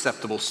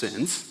unacceptable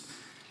sins.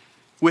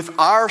 With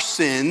our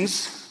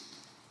sins,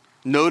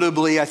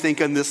 notably, I think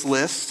on this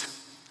list,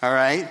 all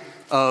right,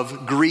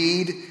 of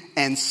greed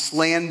and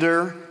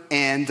slander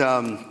and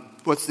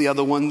what's the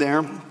other one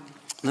there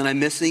that I'm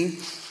missing?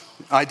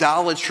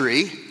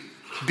 Idolatry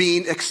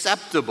being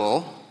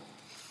acceptable,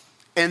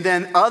 and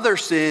then other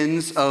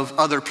sins of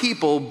other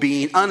people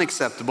being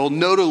unacceptable,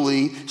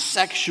 notably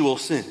sexual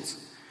sins.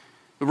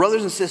 But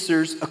brothers and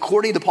sisters,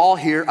 according to Paul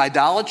here,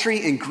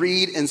 idolatry and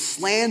greed and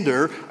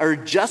slander are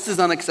just as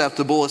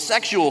unacceptable as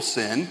sexual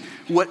sin,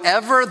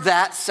 whatever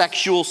that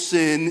sexual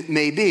sin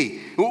may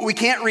be. We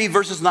can't read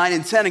verses 9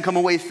 and 10 and come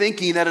away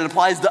thinking that it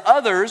applies to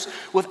others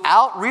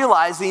without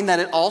realizing that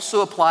it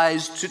also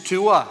applies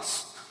to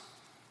us.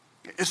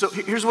 So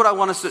here's what I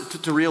want us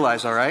to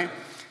realize, all right?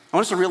 I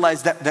want us to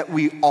realize that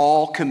we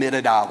all commit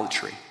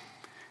idolatry.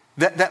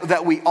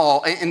 That we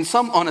all,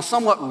 on a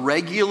somewhat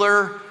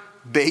regular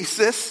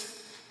basis,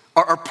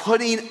 are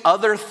putting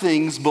other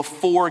things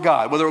before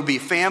God, whether it would be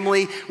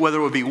family, whether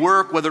it would be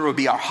work, whether it would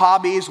be our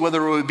hobbies,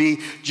 whether it would be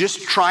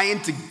just trying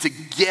to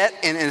get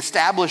and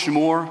establish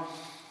more.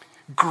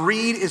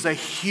 Greed is a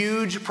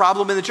huge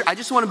problem in the church. I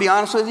just want to be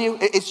honest with you.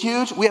 It's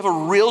huge. We have a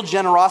real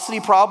generosity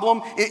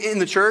problem in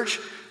the church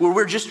where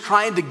we're just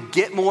trying to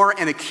get more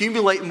and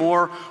accumulate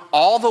more.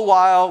 All the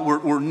while,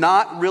 we're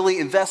not really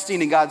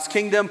investing in God's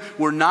kingdom.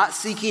 We're not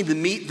seeking to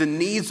meet the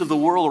needs of the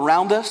world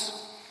around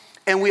us.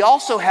 And we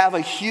also have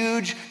a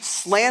huge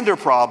slander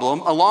problem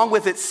along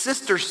with its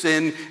sister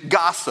sin,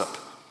 gossip.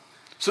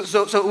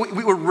 So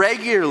we're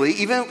regularly,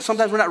 even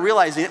sometimes we're not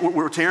realizing it,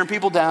 we're tearing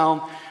people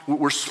down.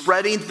 We're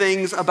spreading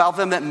things about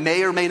them that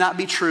may or may not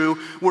be true.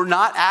 We're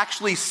not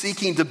actually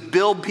seeking to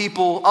build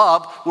people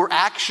up. We're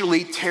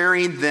actually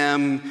tearing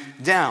them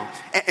down.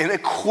 And we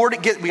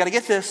got to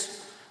get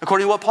this.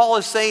 According to what Paul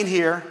is saying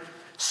here,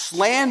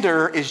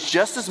 slander is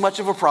just as much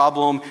of a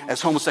problem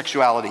as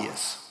homosexuality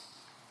is.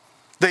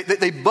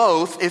 They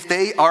both, if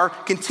they are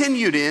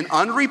continued in,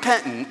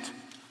 unrepentant,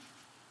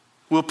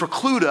 will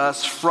preclude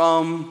us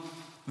from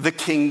the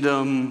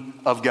kingdom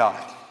of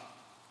God.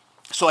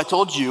 So I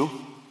told you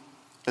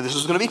that this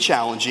was going to be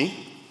challenging.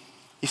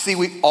 You see,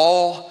 we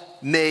all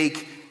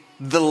make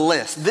the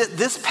list.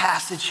 This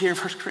passage here in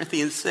 1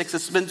 Corinthians 6,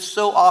 it's been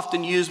so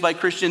often used by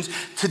Christians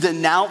to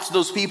denounce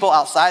those people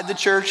outside the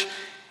church,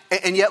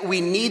 and yet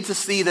we need to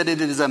see that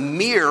it is a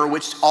mirror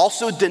which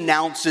also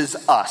denounces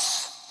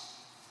us.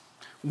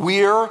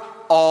 We're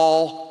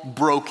all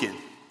broken,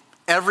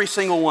 every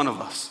single one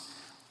of us.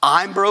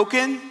 I'm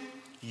broken,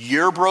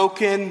 you're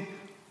broken,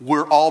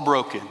 we're all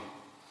broken.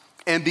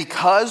 And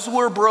because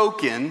we're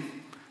broken,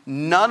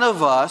 none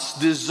of us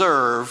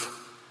deserve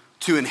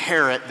to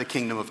inherit the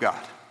kingdom of God.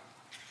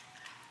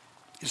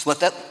 Just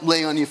let that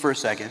lay on you for a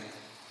second.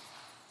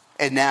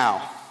 And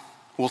now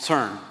we'll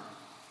turn.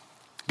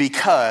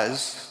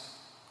 Because,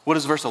 what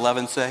does verse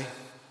 11 say?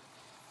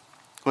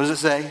 What does it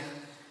say?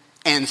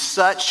 And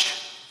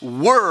such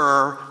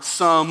were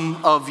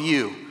some of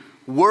you.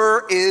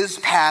 Were is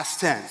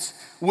past tense.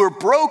 We're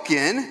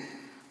broken,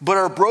 but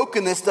our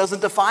brokenness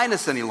doesn't define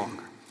us any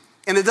longer.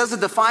 And it doesn't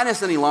define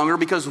us any longer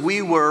because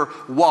we were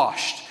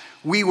washed.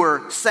 We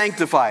were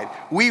sanctified.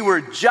 We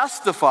were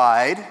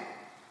justified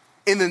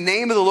in the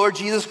name of the Lord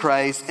Jesus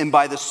Christ and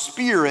by the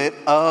Spirit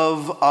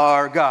of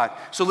our God.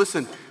 So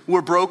listen,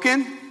 we're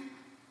broken.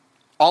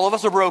 All of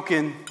us are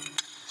broken,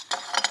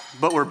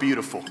 but we're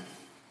beautiful.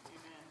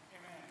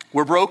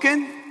 We're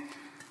broken,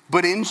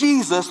 but in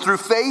Jesus, through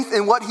faith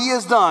in what he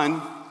has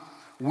done,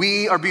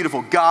 we are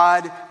beautiful.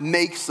 God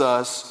makes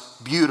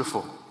us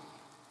beautiful.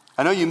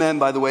 I know you men,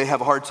 by the way,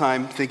 have a hard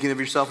time thinking of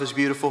yourself as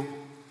beautiful,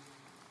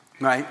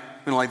 right?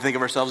 We don't like to think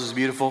of ourselves as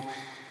beautiful.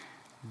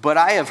 But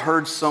I have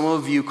heard some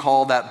of you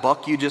call that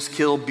buck you just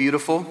killed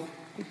beautiful.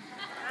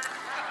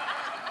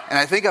 And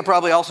I think I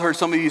probably also heard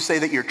some of you say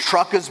that your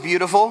truck is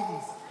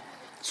beautiful.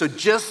 So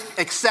just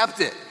accept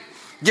it.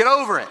 Get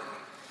over it.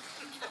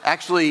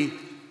 Actually,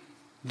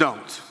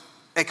 don't.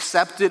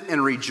 Accept it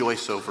and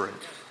rejoice over it.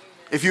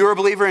 If you're a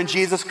believer in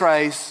Jesus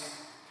Christ,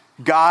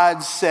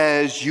 God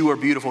says you are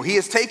beautiful. He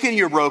has taken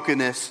your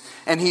brokenness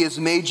and he has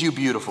made you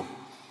beautiful.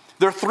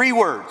 There are three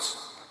words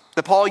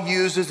that Paul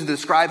uses to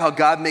describe how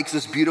God makes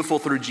us beautiful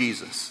through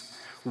Jesus: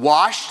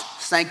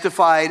 washed,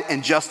 sanctified,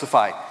 and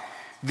justified.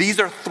 These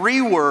are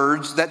three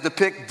words that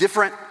depict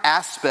different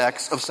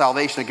aspects of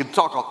salvation. I could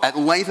talk at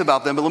length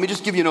about them, but let me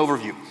just give you an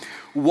overview.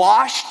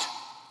 Washed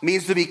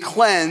means to be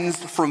cleansed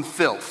from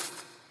filth.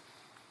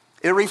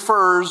 It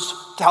refers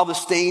to how the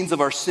stains of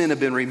our sin have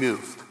been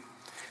removed.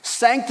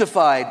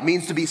 Sanctified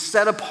means to be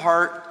set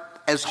apart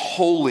as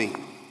holy.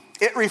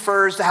 It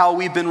refers to how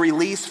we've been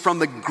released from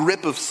the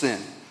grip of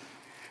sin.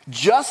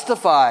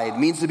 Justified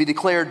means to be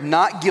declared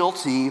not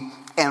guilty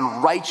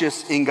and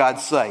righteous in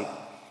God's sight.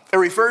 It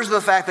refers to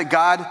the fact that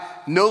God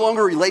no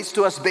longer relates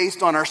to us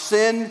based on our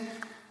sin,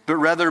 but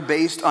rather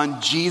based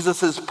on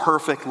Jesus'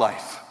 perfect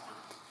life.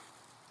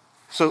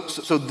 So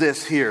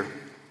this here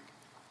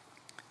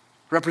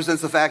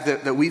represents the fact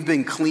that we've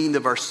been cleaned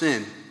of our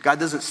sin. God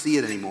doesn't see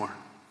it anymore.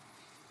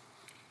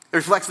 It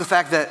reflects the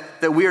fact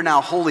that we are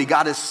now holy.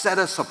 God has set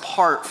us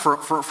apart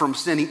from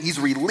sin. He's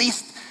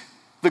released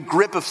the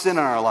grip of sin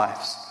in our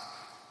lives.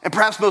 And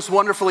perhaps most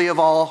wonderfully of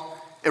all,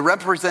 it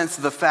represents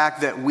the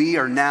fact that we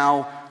are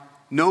now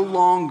no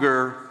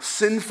longer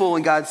sinful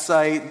in God's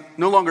sight,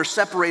 no longer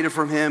separated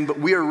from him, but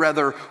we are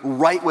rather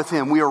right with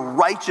him. We are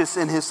righteous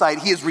in his sight.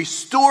 He has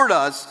restored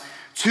us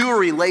to a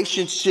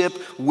relationship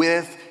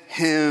with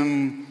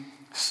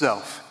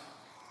himself.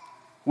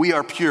 We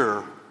are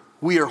pure.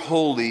 We are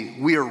holy.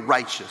 We are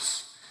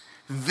righteous.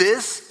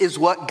 This is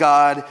what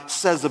God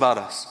says about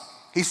us.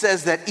 He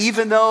says that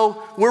even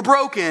though we're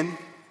broken,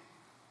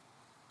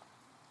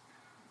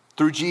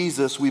 through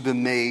Jesus, we've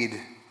been made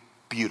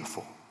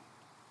beautiful.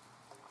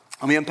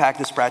 Let me unpack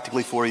this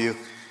practically for you.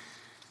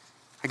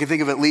 I can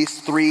think of at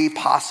least three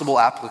possible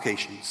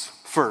applications.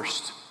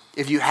 First,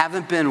 if you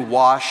haven't been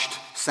washed,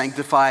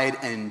 sanctified,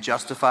 and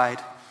justified,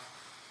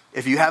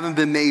 if you haven't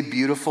been made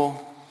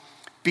beautiful,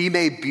 be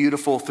made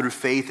beautiful through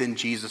faith in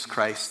Jesus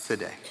Christ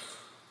today.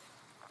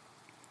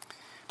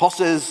 Paul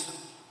says,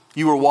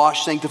 you were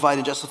washed, sanctified,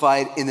 and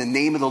justified in the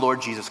name of the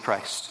Lord Jesus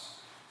Christ.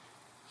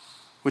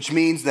 Which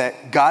means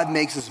that God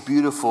makes us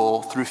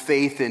beautiful through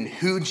faith in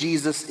who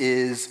Jesus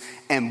is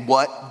and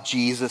what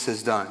Jesus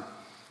has done.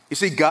 You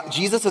see,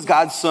 Jesus is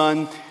God's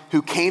son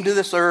who came to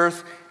this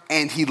earth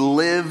and he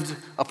lived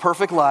a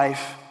perfect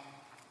life.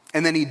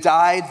 And then he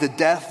died the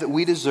death that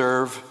we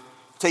deserve,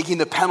 taking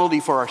the penalty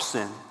for our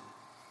sin.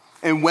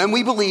 And when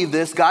we believe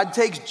this, God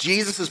takes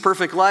Jesus'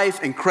 perfect life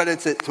and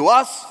credits it to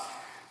us,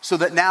 so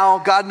that now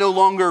God no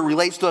longer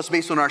relates to us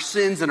based on our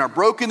sins and our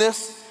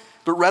brokenness,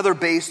 but rather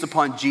based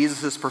upon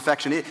Jesus'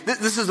 perfection.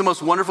 This is the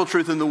most wonderful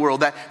truth in the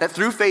world, that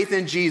through faith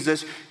in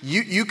Jesus,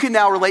 you can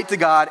now relate to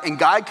God, and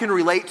God can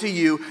relate to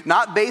you,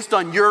 not based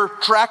on your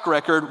track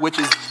record, which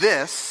is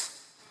this,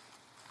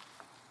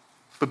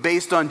 but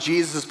based on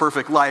Jesus'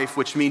 perfect life,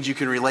 which means you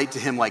can relate to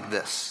him like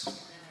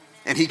this,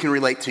 and he can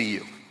relate to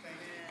you.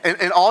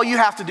 And all you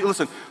have to do,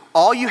 listen,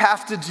 all you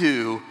have to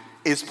do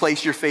is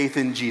place your faith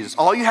in Jesus.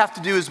 All you have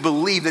to do is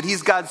believe that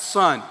he's God's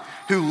son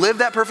who lived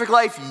that perfect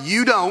life.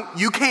 You don't,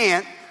 you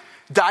can't,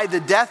 died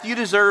the death you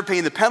deserve,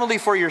 paying the penalty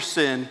for your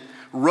sin,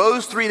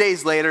 rose 3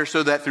 days later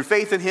so that through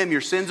faith in him, your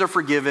sins are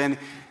forgiven,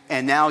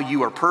 and now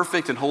you are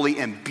perfect and holy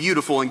and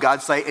beautiful in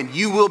God's sight, and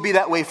you will be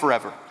that way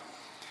forever.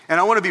 And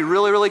I want to be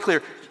really, really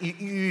clear.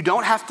 You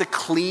don't have to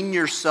clean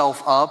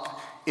yourself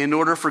up in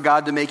order for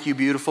God to make you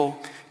beautiful.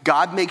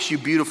 God makes you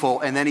beautiful,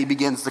 and then he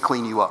begins to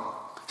clean you up.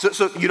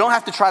 So you don't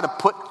have to try to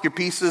put your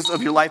pieces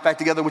of your life back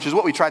together, which is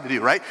what we try to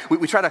do, right?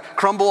 We try to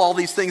crumble all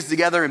these things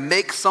together and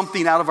make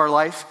something out of our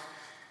life.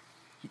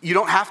 You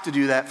don't have to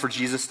do that for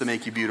Jesus to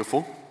make you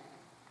beautiful.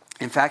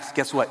 In fact,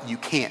 guess what? You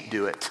can't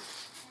do it.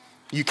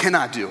 You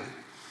cannot do it.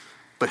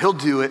 But he'll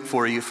do it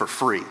for you for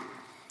free.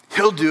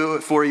 He'll do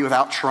it for you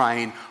without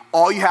trying.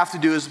 All you have to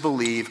do is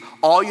believe.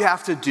 All you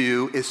have to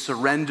do is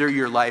surrender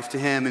your life to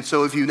him. And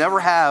so if you never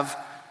have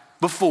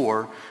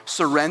before,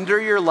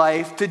 surrender your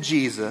life to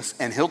Jesus,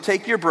 and he'll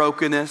take your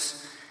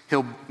brokenness,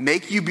 he'll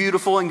make you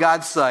beautiful in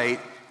God's sight,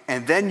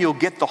 and then you'll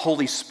get the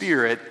Holy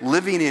Spirit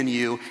living in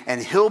you,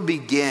 and he'll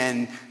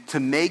begin to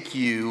make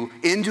you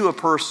into a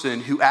person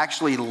who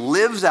actually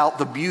lives out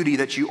the beauty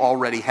that you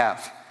already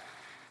have.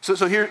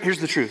 So here's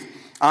the truth.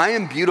 I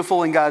am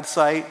beautiful in God's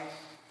sight,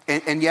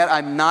 and yet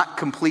I'm not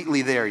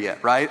completely there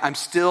yet, right? God's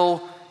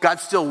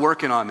still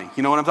working on me.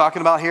 You know what I'm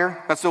talking about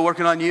here? God's still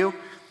working on you.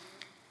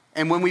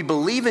 And when we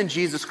believe in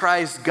Jesus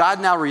Christ, God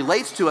now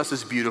relates to us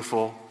as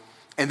beautiful,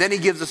 and then he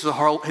gives us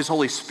his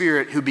Holy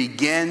Spirit who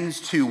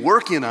begins to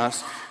work in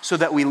us so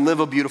that we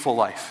live a beautiful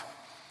life.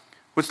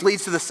 Which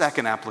leads to the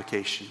second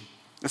application.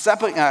 The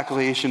second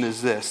application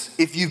is this: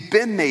 if you've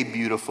been made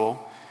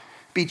beautiful,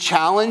 be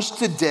challenged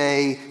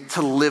today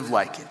to live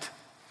like it.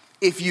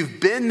 If you've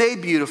been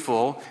made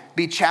beautiful,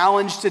 be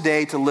challenged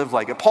today to live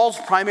like it. Paul's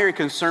primary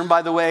concern,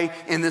 by the way,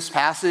 in this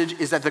passage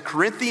is that the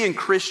Corinthian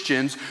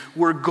Christians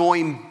were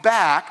going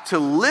back to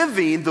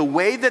living the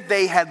way that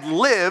they had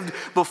lived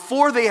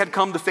before they had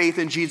come to faith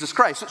in Jesus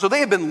Christ. So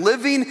they had been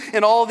living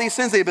in all of these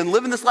sins. They had been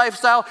living this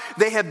lifestyle.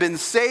 They had been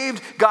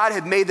saved. God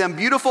had made them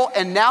beautiful.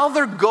 And now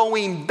they're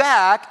going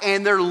back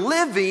and they're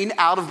living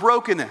out of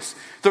brokenness.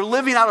 They're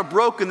living out of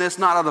brokenness,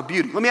 not out of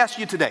beauty. Let me ask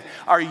you today,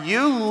 are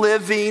you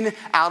living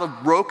out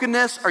of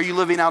brokenness? Or are you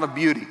living out of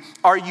beauty?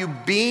 Are you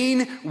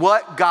being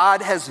what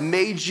God has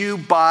made you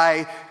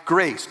by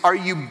grace? Are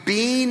you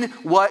being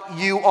what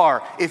you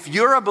are? If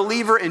you're a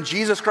believer in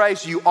Jesus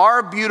Christ, you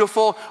are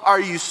beautiful.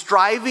 Are you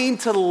striving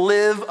to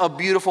live a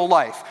beautiful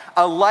life?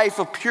 A life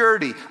of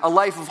purity, a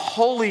life of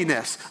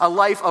holiness, a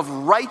life of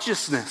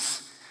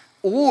righteousness?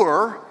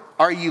 Or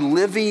are you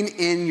living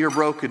in your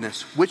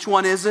brokenness? Which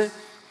one is it?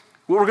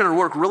 What we're going to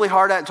work really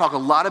hard at and talk a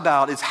lot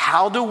about is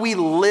how do we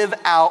live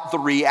out the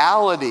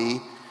reality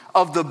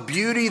of the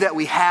beauty that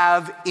we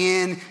have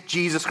in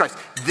Jesus Christ.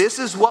 This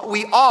is what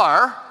we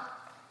are.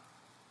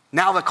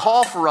 Now the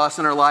call for us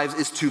in our lives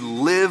is to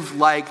live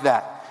like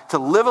that, to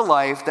live a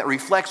life that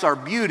reflects our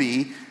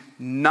beauty,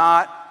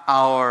 not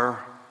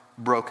our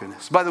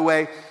brokenness. By the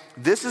way,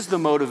 this is the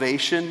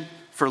motivation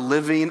for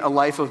living a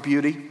life of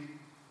beauty.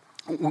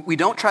 We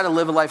don't try to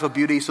live a life of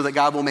beauty so that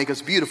God will make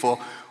us beautiful.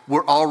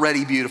 We're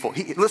already beautiful.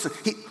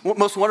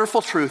 Most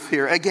wonderful truth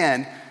here,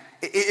 again,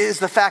 is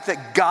the fact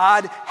that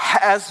God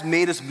has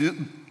made us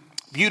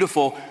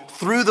beautiful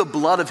through the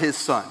blood of his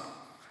son.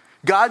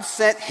 God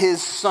sent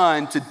his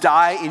son to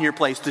die in your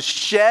place, to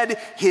shed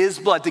his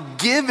blood, to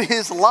give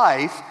his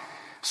life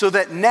so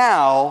that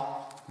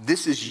now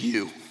this is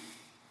you.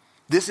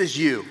 This is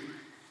you.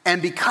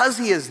 And because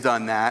he has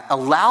done that,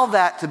 allow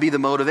that to be the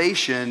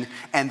motivation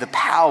and the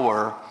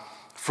power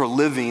for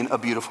living a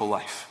beautiful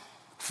life.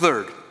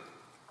 Third,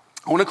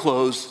 I want to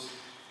close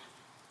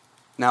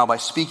now by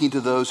speaking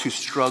to those who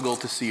struggle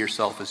to see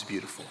yourself as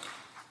beautiful.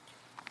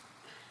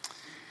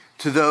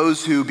 To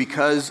those who,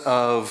 because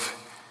of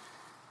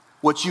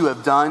what you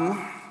have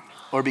done,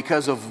 or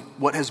because of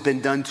what has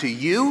been done to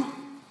you,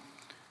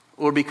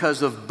 or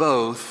because of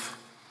both,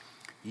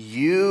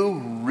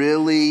 you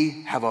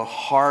really have a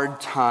hard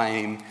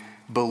time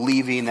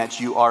believing that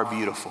you are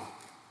beautiful.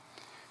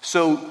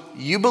 So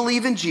you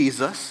believe in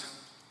Jesus,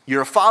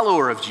 you're a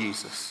follower of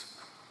Jesus.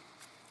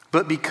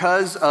 But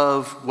because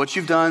of what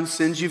you've done,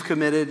 sins you've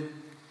committed,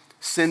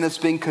 sin that's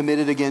been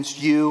committed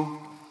against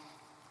you,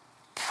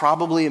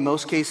 probably in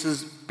most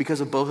cases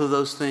because of both of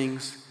those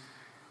things,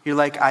 you're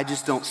like, I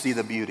just don't see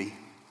the beauty.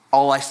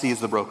 All I see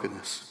is the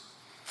brokenness.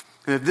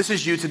 And if this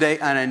is you today,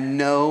 and I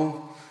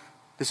know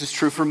this is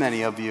true for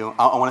many of you,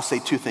 I want to say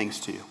two things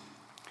to you.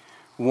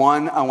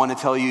 One, I want to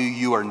tell you,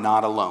 you are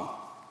not alone.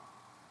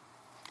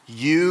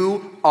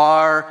 You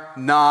are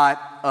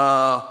not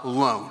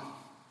alone.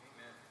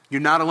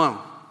 You're not alone.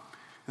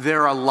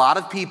 There are a lot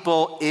of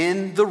people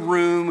in the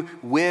room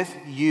with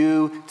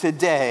you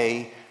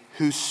today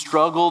who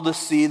struggle to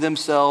see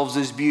themselves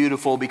as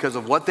beautiful because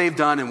of what they've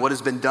done and what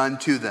has been done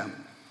to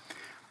them.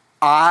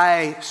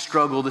 I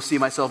struggle to see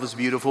myself as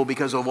beautiful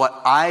because of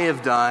what I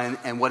have done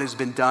and what has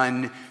been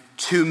done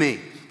to me.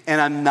 And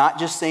I'm not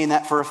just saying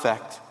that for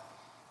effect.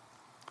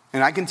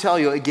 And I can tell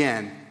you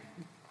again,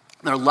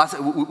 there are lots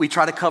we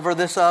try to cover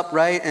this up,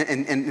 right?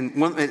 And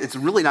it's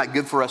really not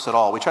good for us at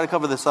all. We try to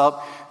cover this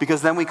up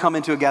because then we come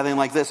into a gathering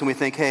like this and we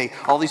think, hey,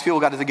 all these people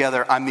got it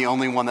together. I'm the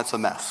only one that's a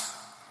mess.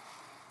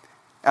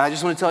 And I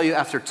just want to tell you,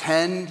 after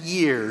 10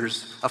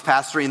 years of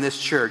pastoring this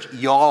church,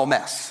 y'all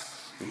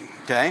mess,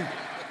 okay?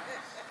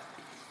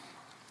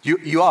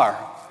 You are.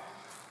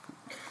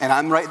 And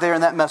I'm right there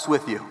in that mess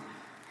with you.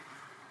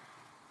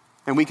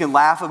 And we can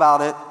laugh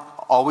about it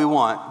all we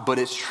want, but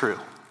it's true.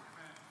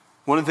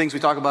 One of the things we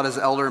talk about as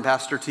elder and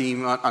pastor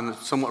team on a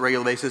somewhat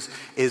regular basis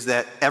is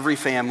that every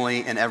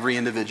family and every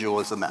individual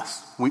is a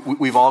mess.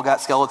 We've all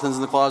got skeletons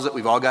in the closet.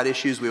 We've all got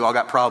issues. We've all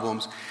got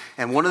problems.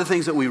 And one of the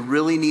things that we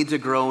really need to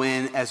grow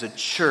in as a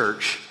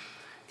church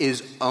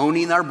is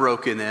owning our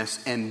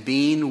brokenness and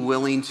being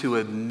willing to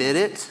admit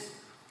it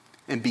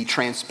and be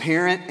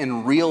transparent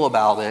and real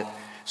about it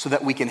so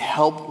that we can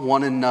help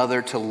one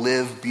another to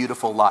live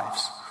beautiful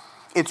lives.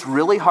 It's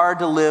really hard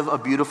to live a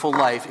beautiful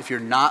life if you're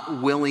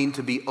not willing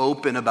to be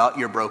open about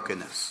your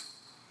brokenness.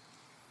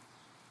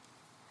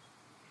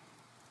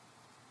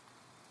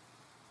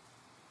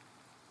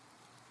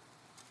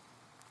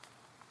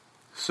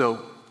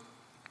 So,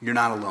 you're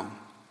not alone.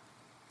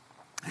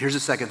 Here's the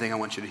second thing I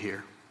want you to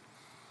hear.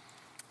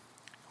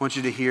 I want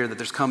you to hear that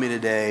there's coming a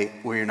day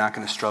where you're not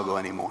going to struggle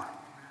anymore.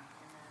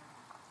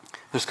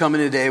 There's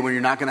coming a day where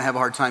you're not going to have a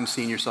hard time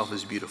seeing yourself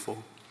as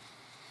beautiful.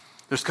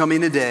 There's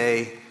coming a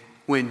day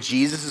when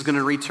Jesus is going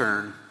to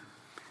return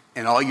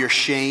and all your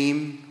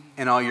shame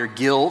and all your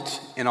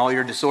guilt and all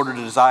your disordered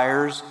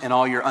desires and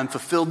all your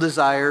unfulfilled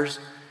desires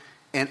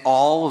and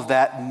all of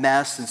that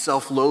mess and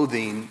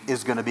self-loathing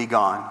is going to be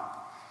gone.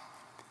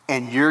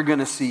 And you're going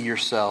to see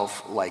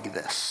yourself like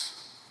this.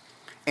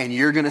 And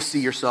you're going to see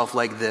yourself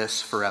like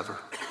this forever.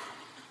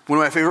 One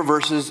of my favorite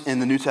verses in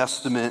the New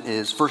Testament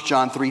is 1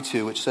 John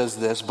 3:2, which says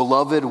this: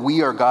 "Beloved,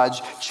 we are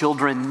God's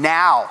children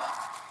now.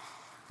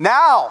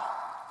 Now.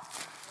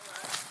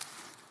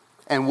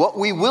 And what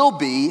we will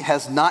be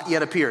has not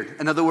yet appeared."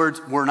 In other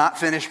words, we're not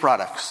finished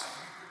products.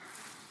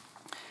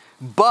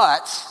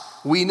 "But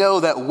we know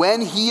that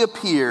when he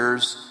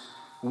appears,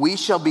 we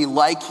shall be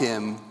like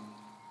him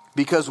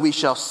because we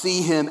shall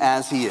see him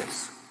as he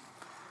is."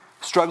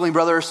 Struggling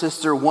brother or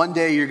sister, one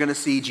day you're going to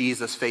see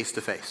Jesus face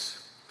to face.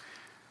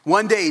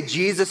 One day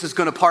Jesus is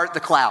going to part the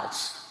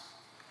clouds.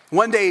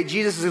 One day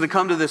Jesus is going to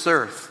come to this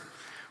earth.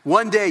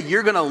 One day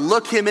you're going to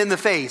look him in the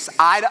face,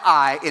 eye to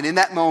eye, and in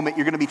that moment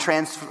you're going to be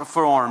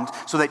transformed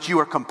so that you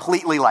are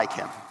completely like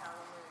him.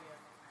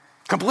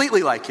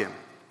 Completely like him.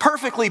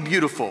 Perfectly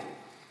beautiful,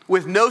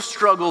 with no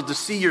struggle to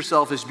see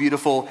yourself as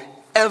beautiful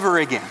ever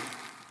again.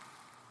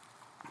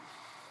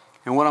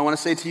 And what I want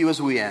to say to you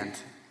as we end,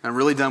 I'm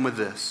really done with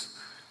this,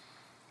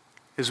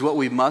 is what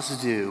we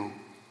must do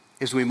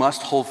is we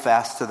must hold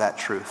fast to that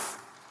truth.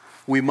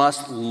 We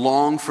must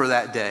long for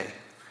that day.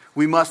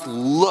 We must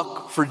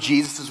look for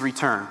Jesus'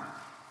 return.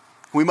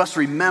 We must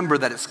remember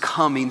that it's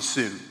coming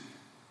soon.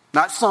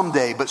 Not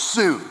someday, but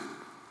soon.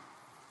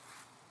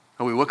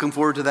 Are we looking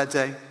forward to that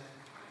day?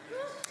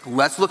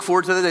 Let's look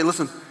forward to that day.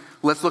 Listen,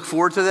 let's look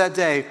forward to that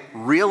day,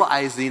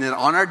 realizing that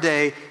on our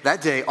day,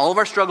 that day, all of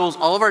our struggles,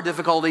 all of our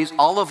difficulties,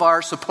 all of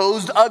our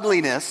supposed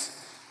ugliness,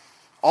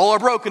 all our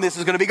brokenness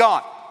is going to be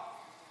gone.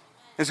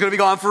 It's going to be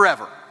gone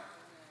forever.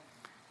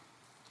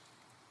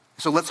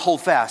 So let's hold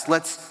fast.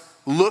 Let's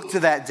look to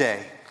that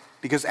day.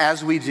 Because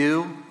as we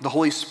do, the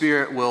Holy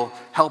Spirit will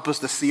help us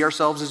to see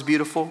ourselves as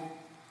beautiful.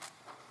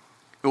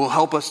 It will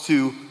help us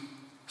to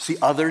see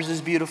others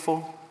as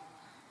beautiful.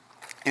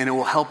 And it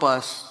will help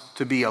us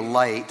to be a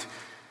light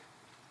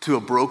to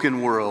a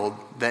broken world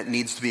that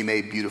needs to be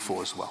made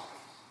beautiful as well.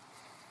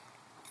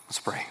 Let's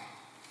pray.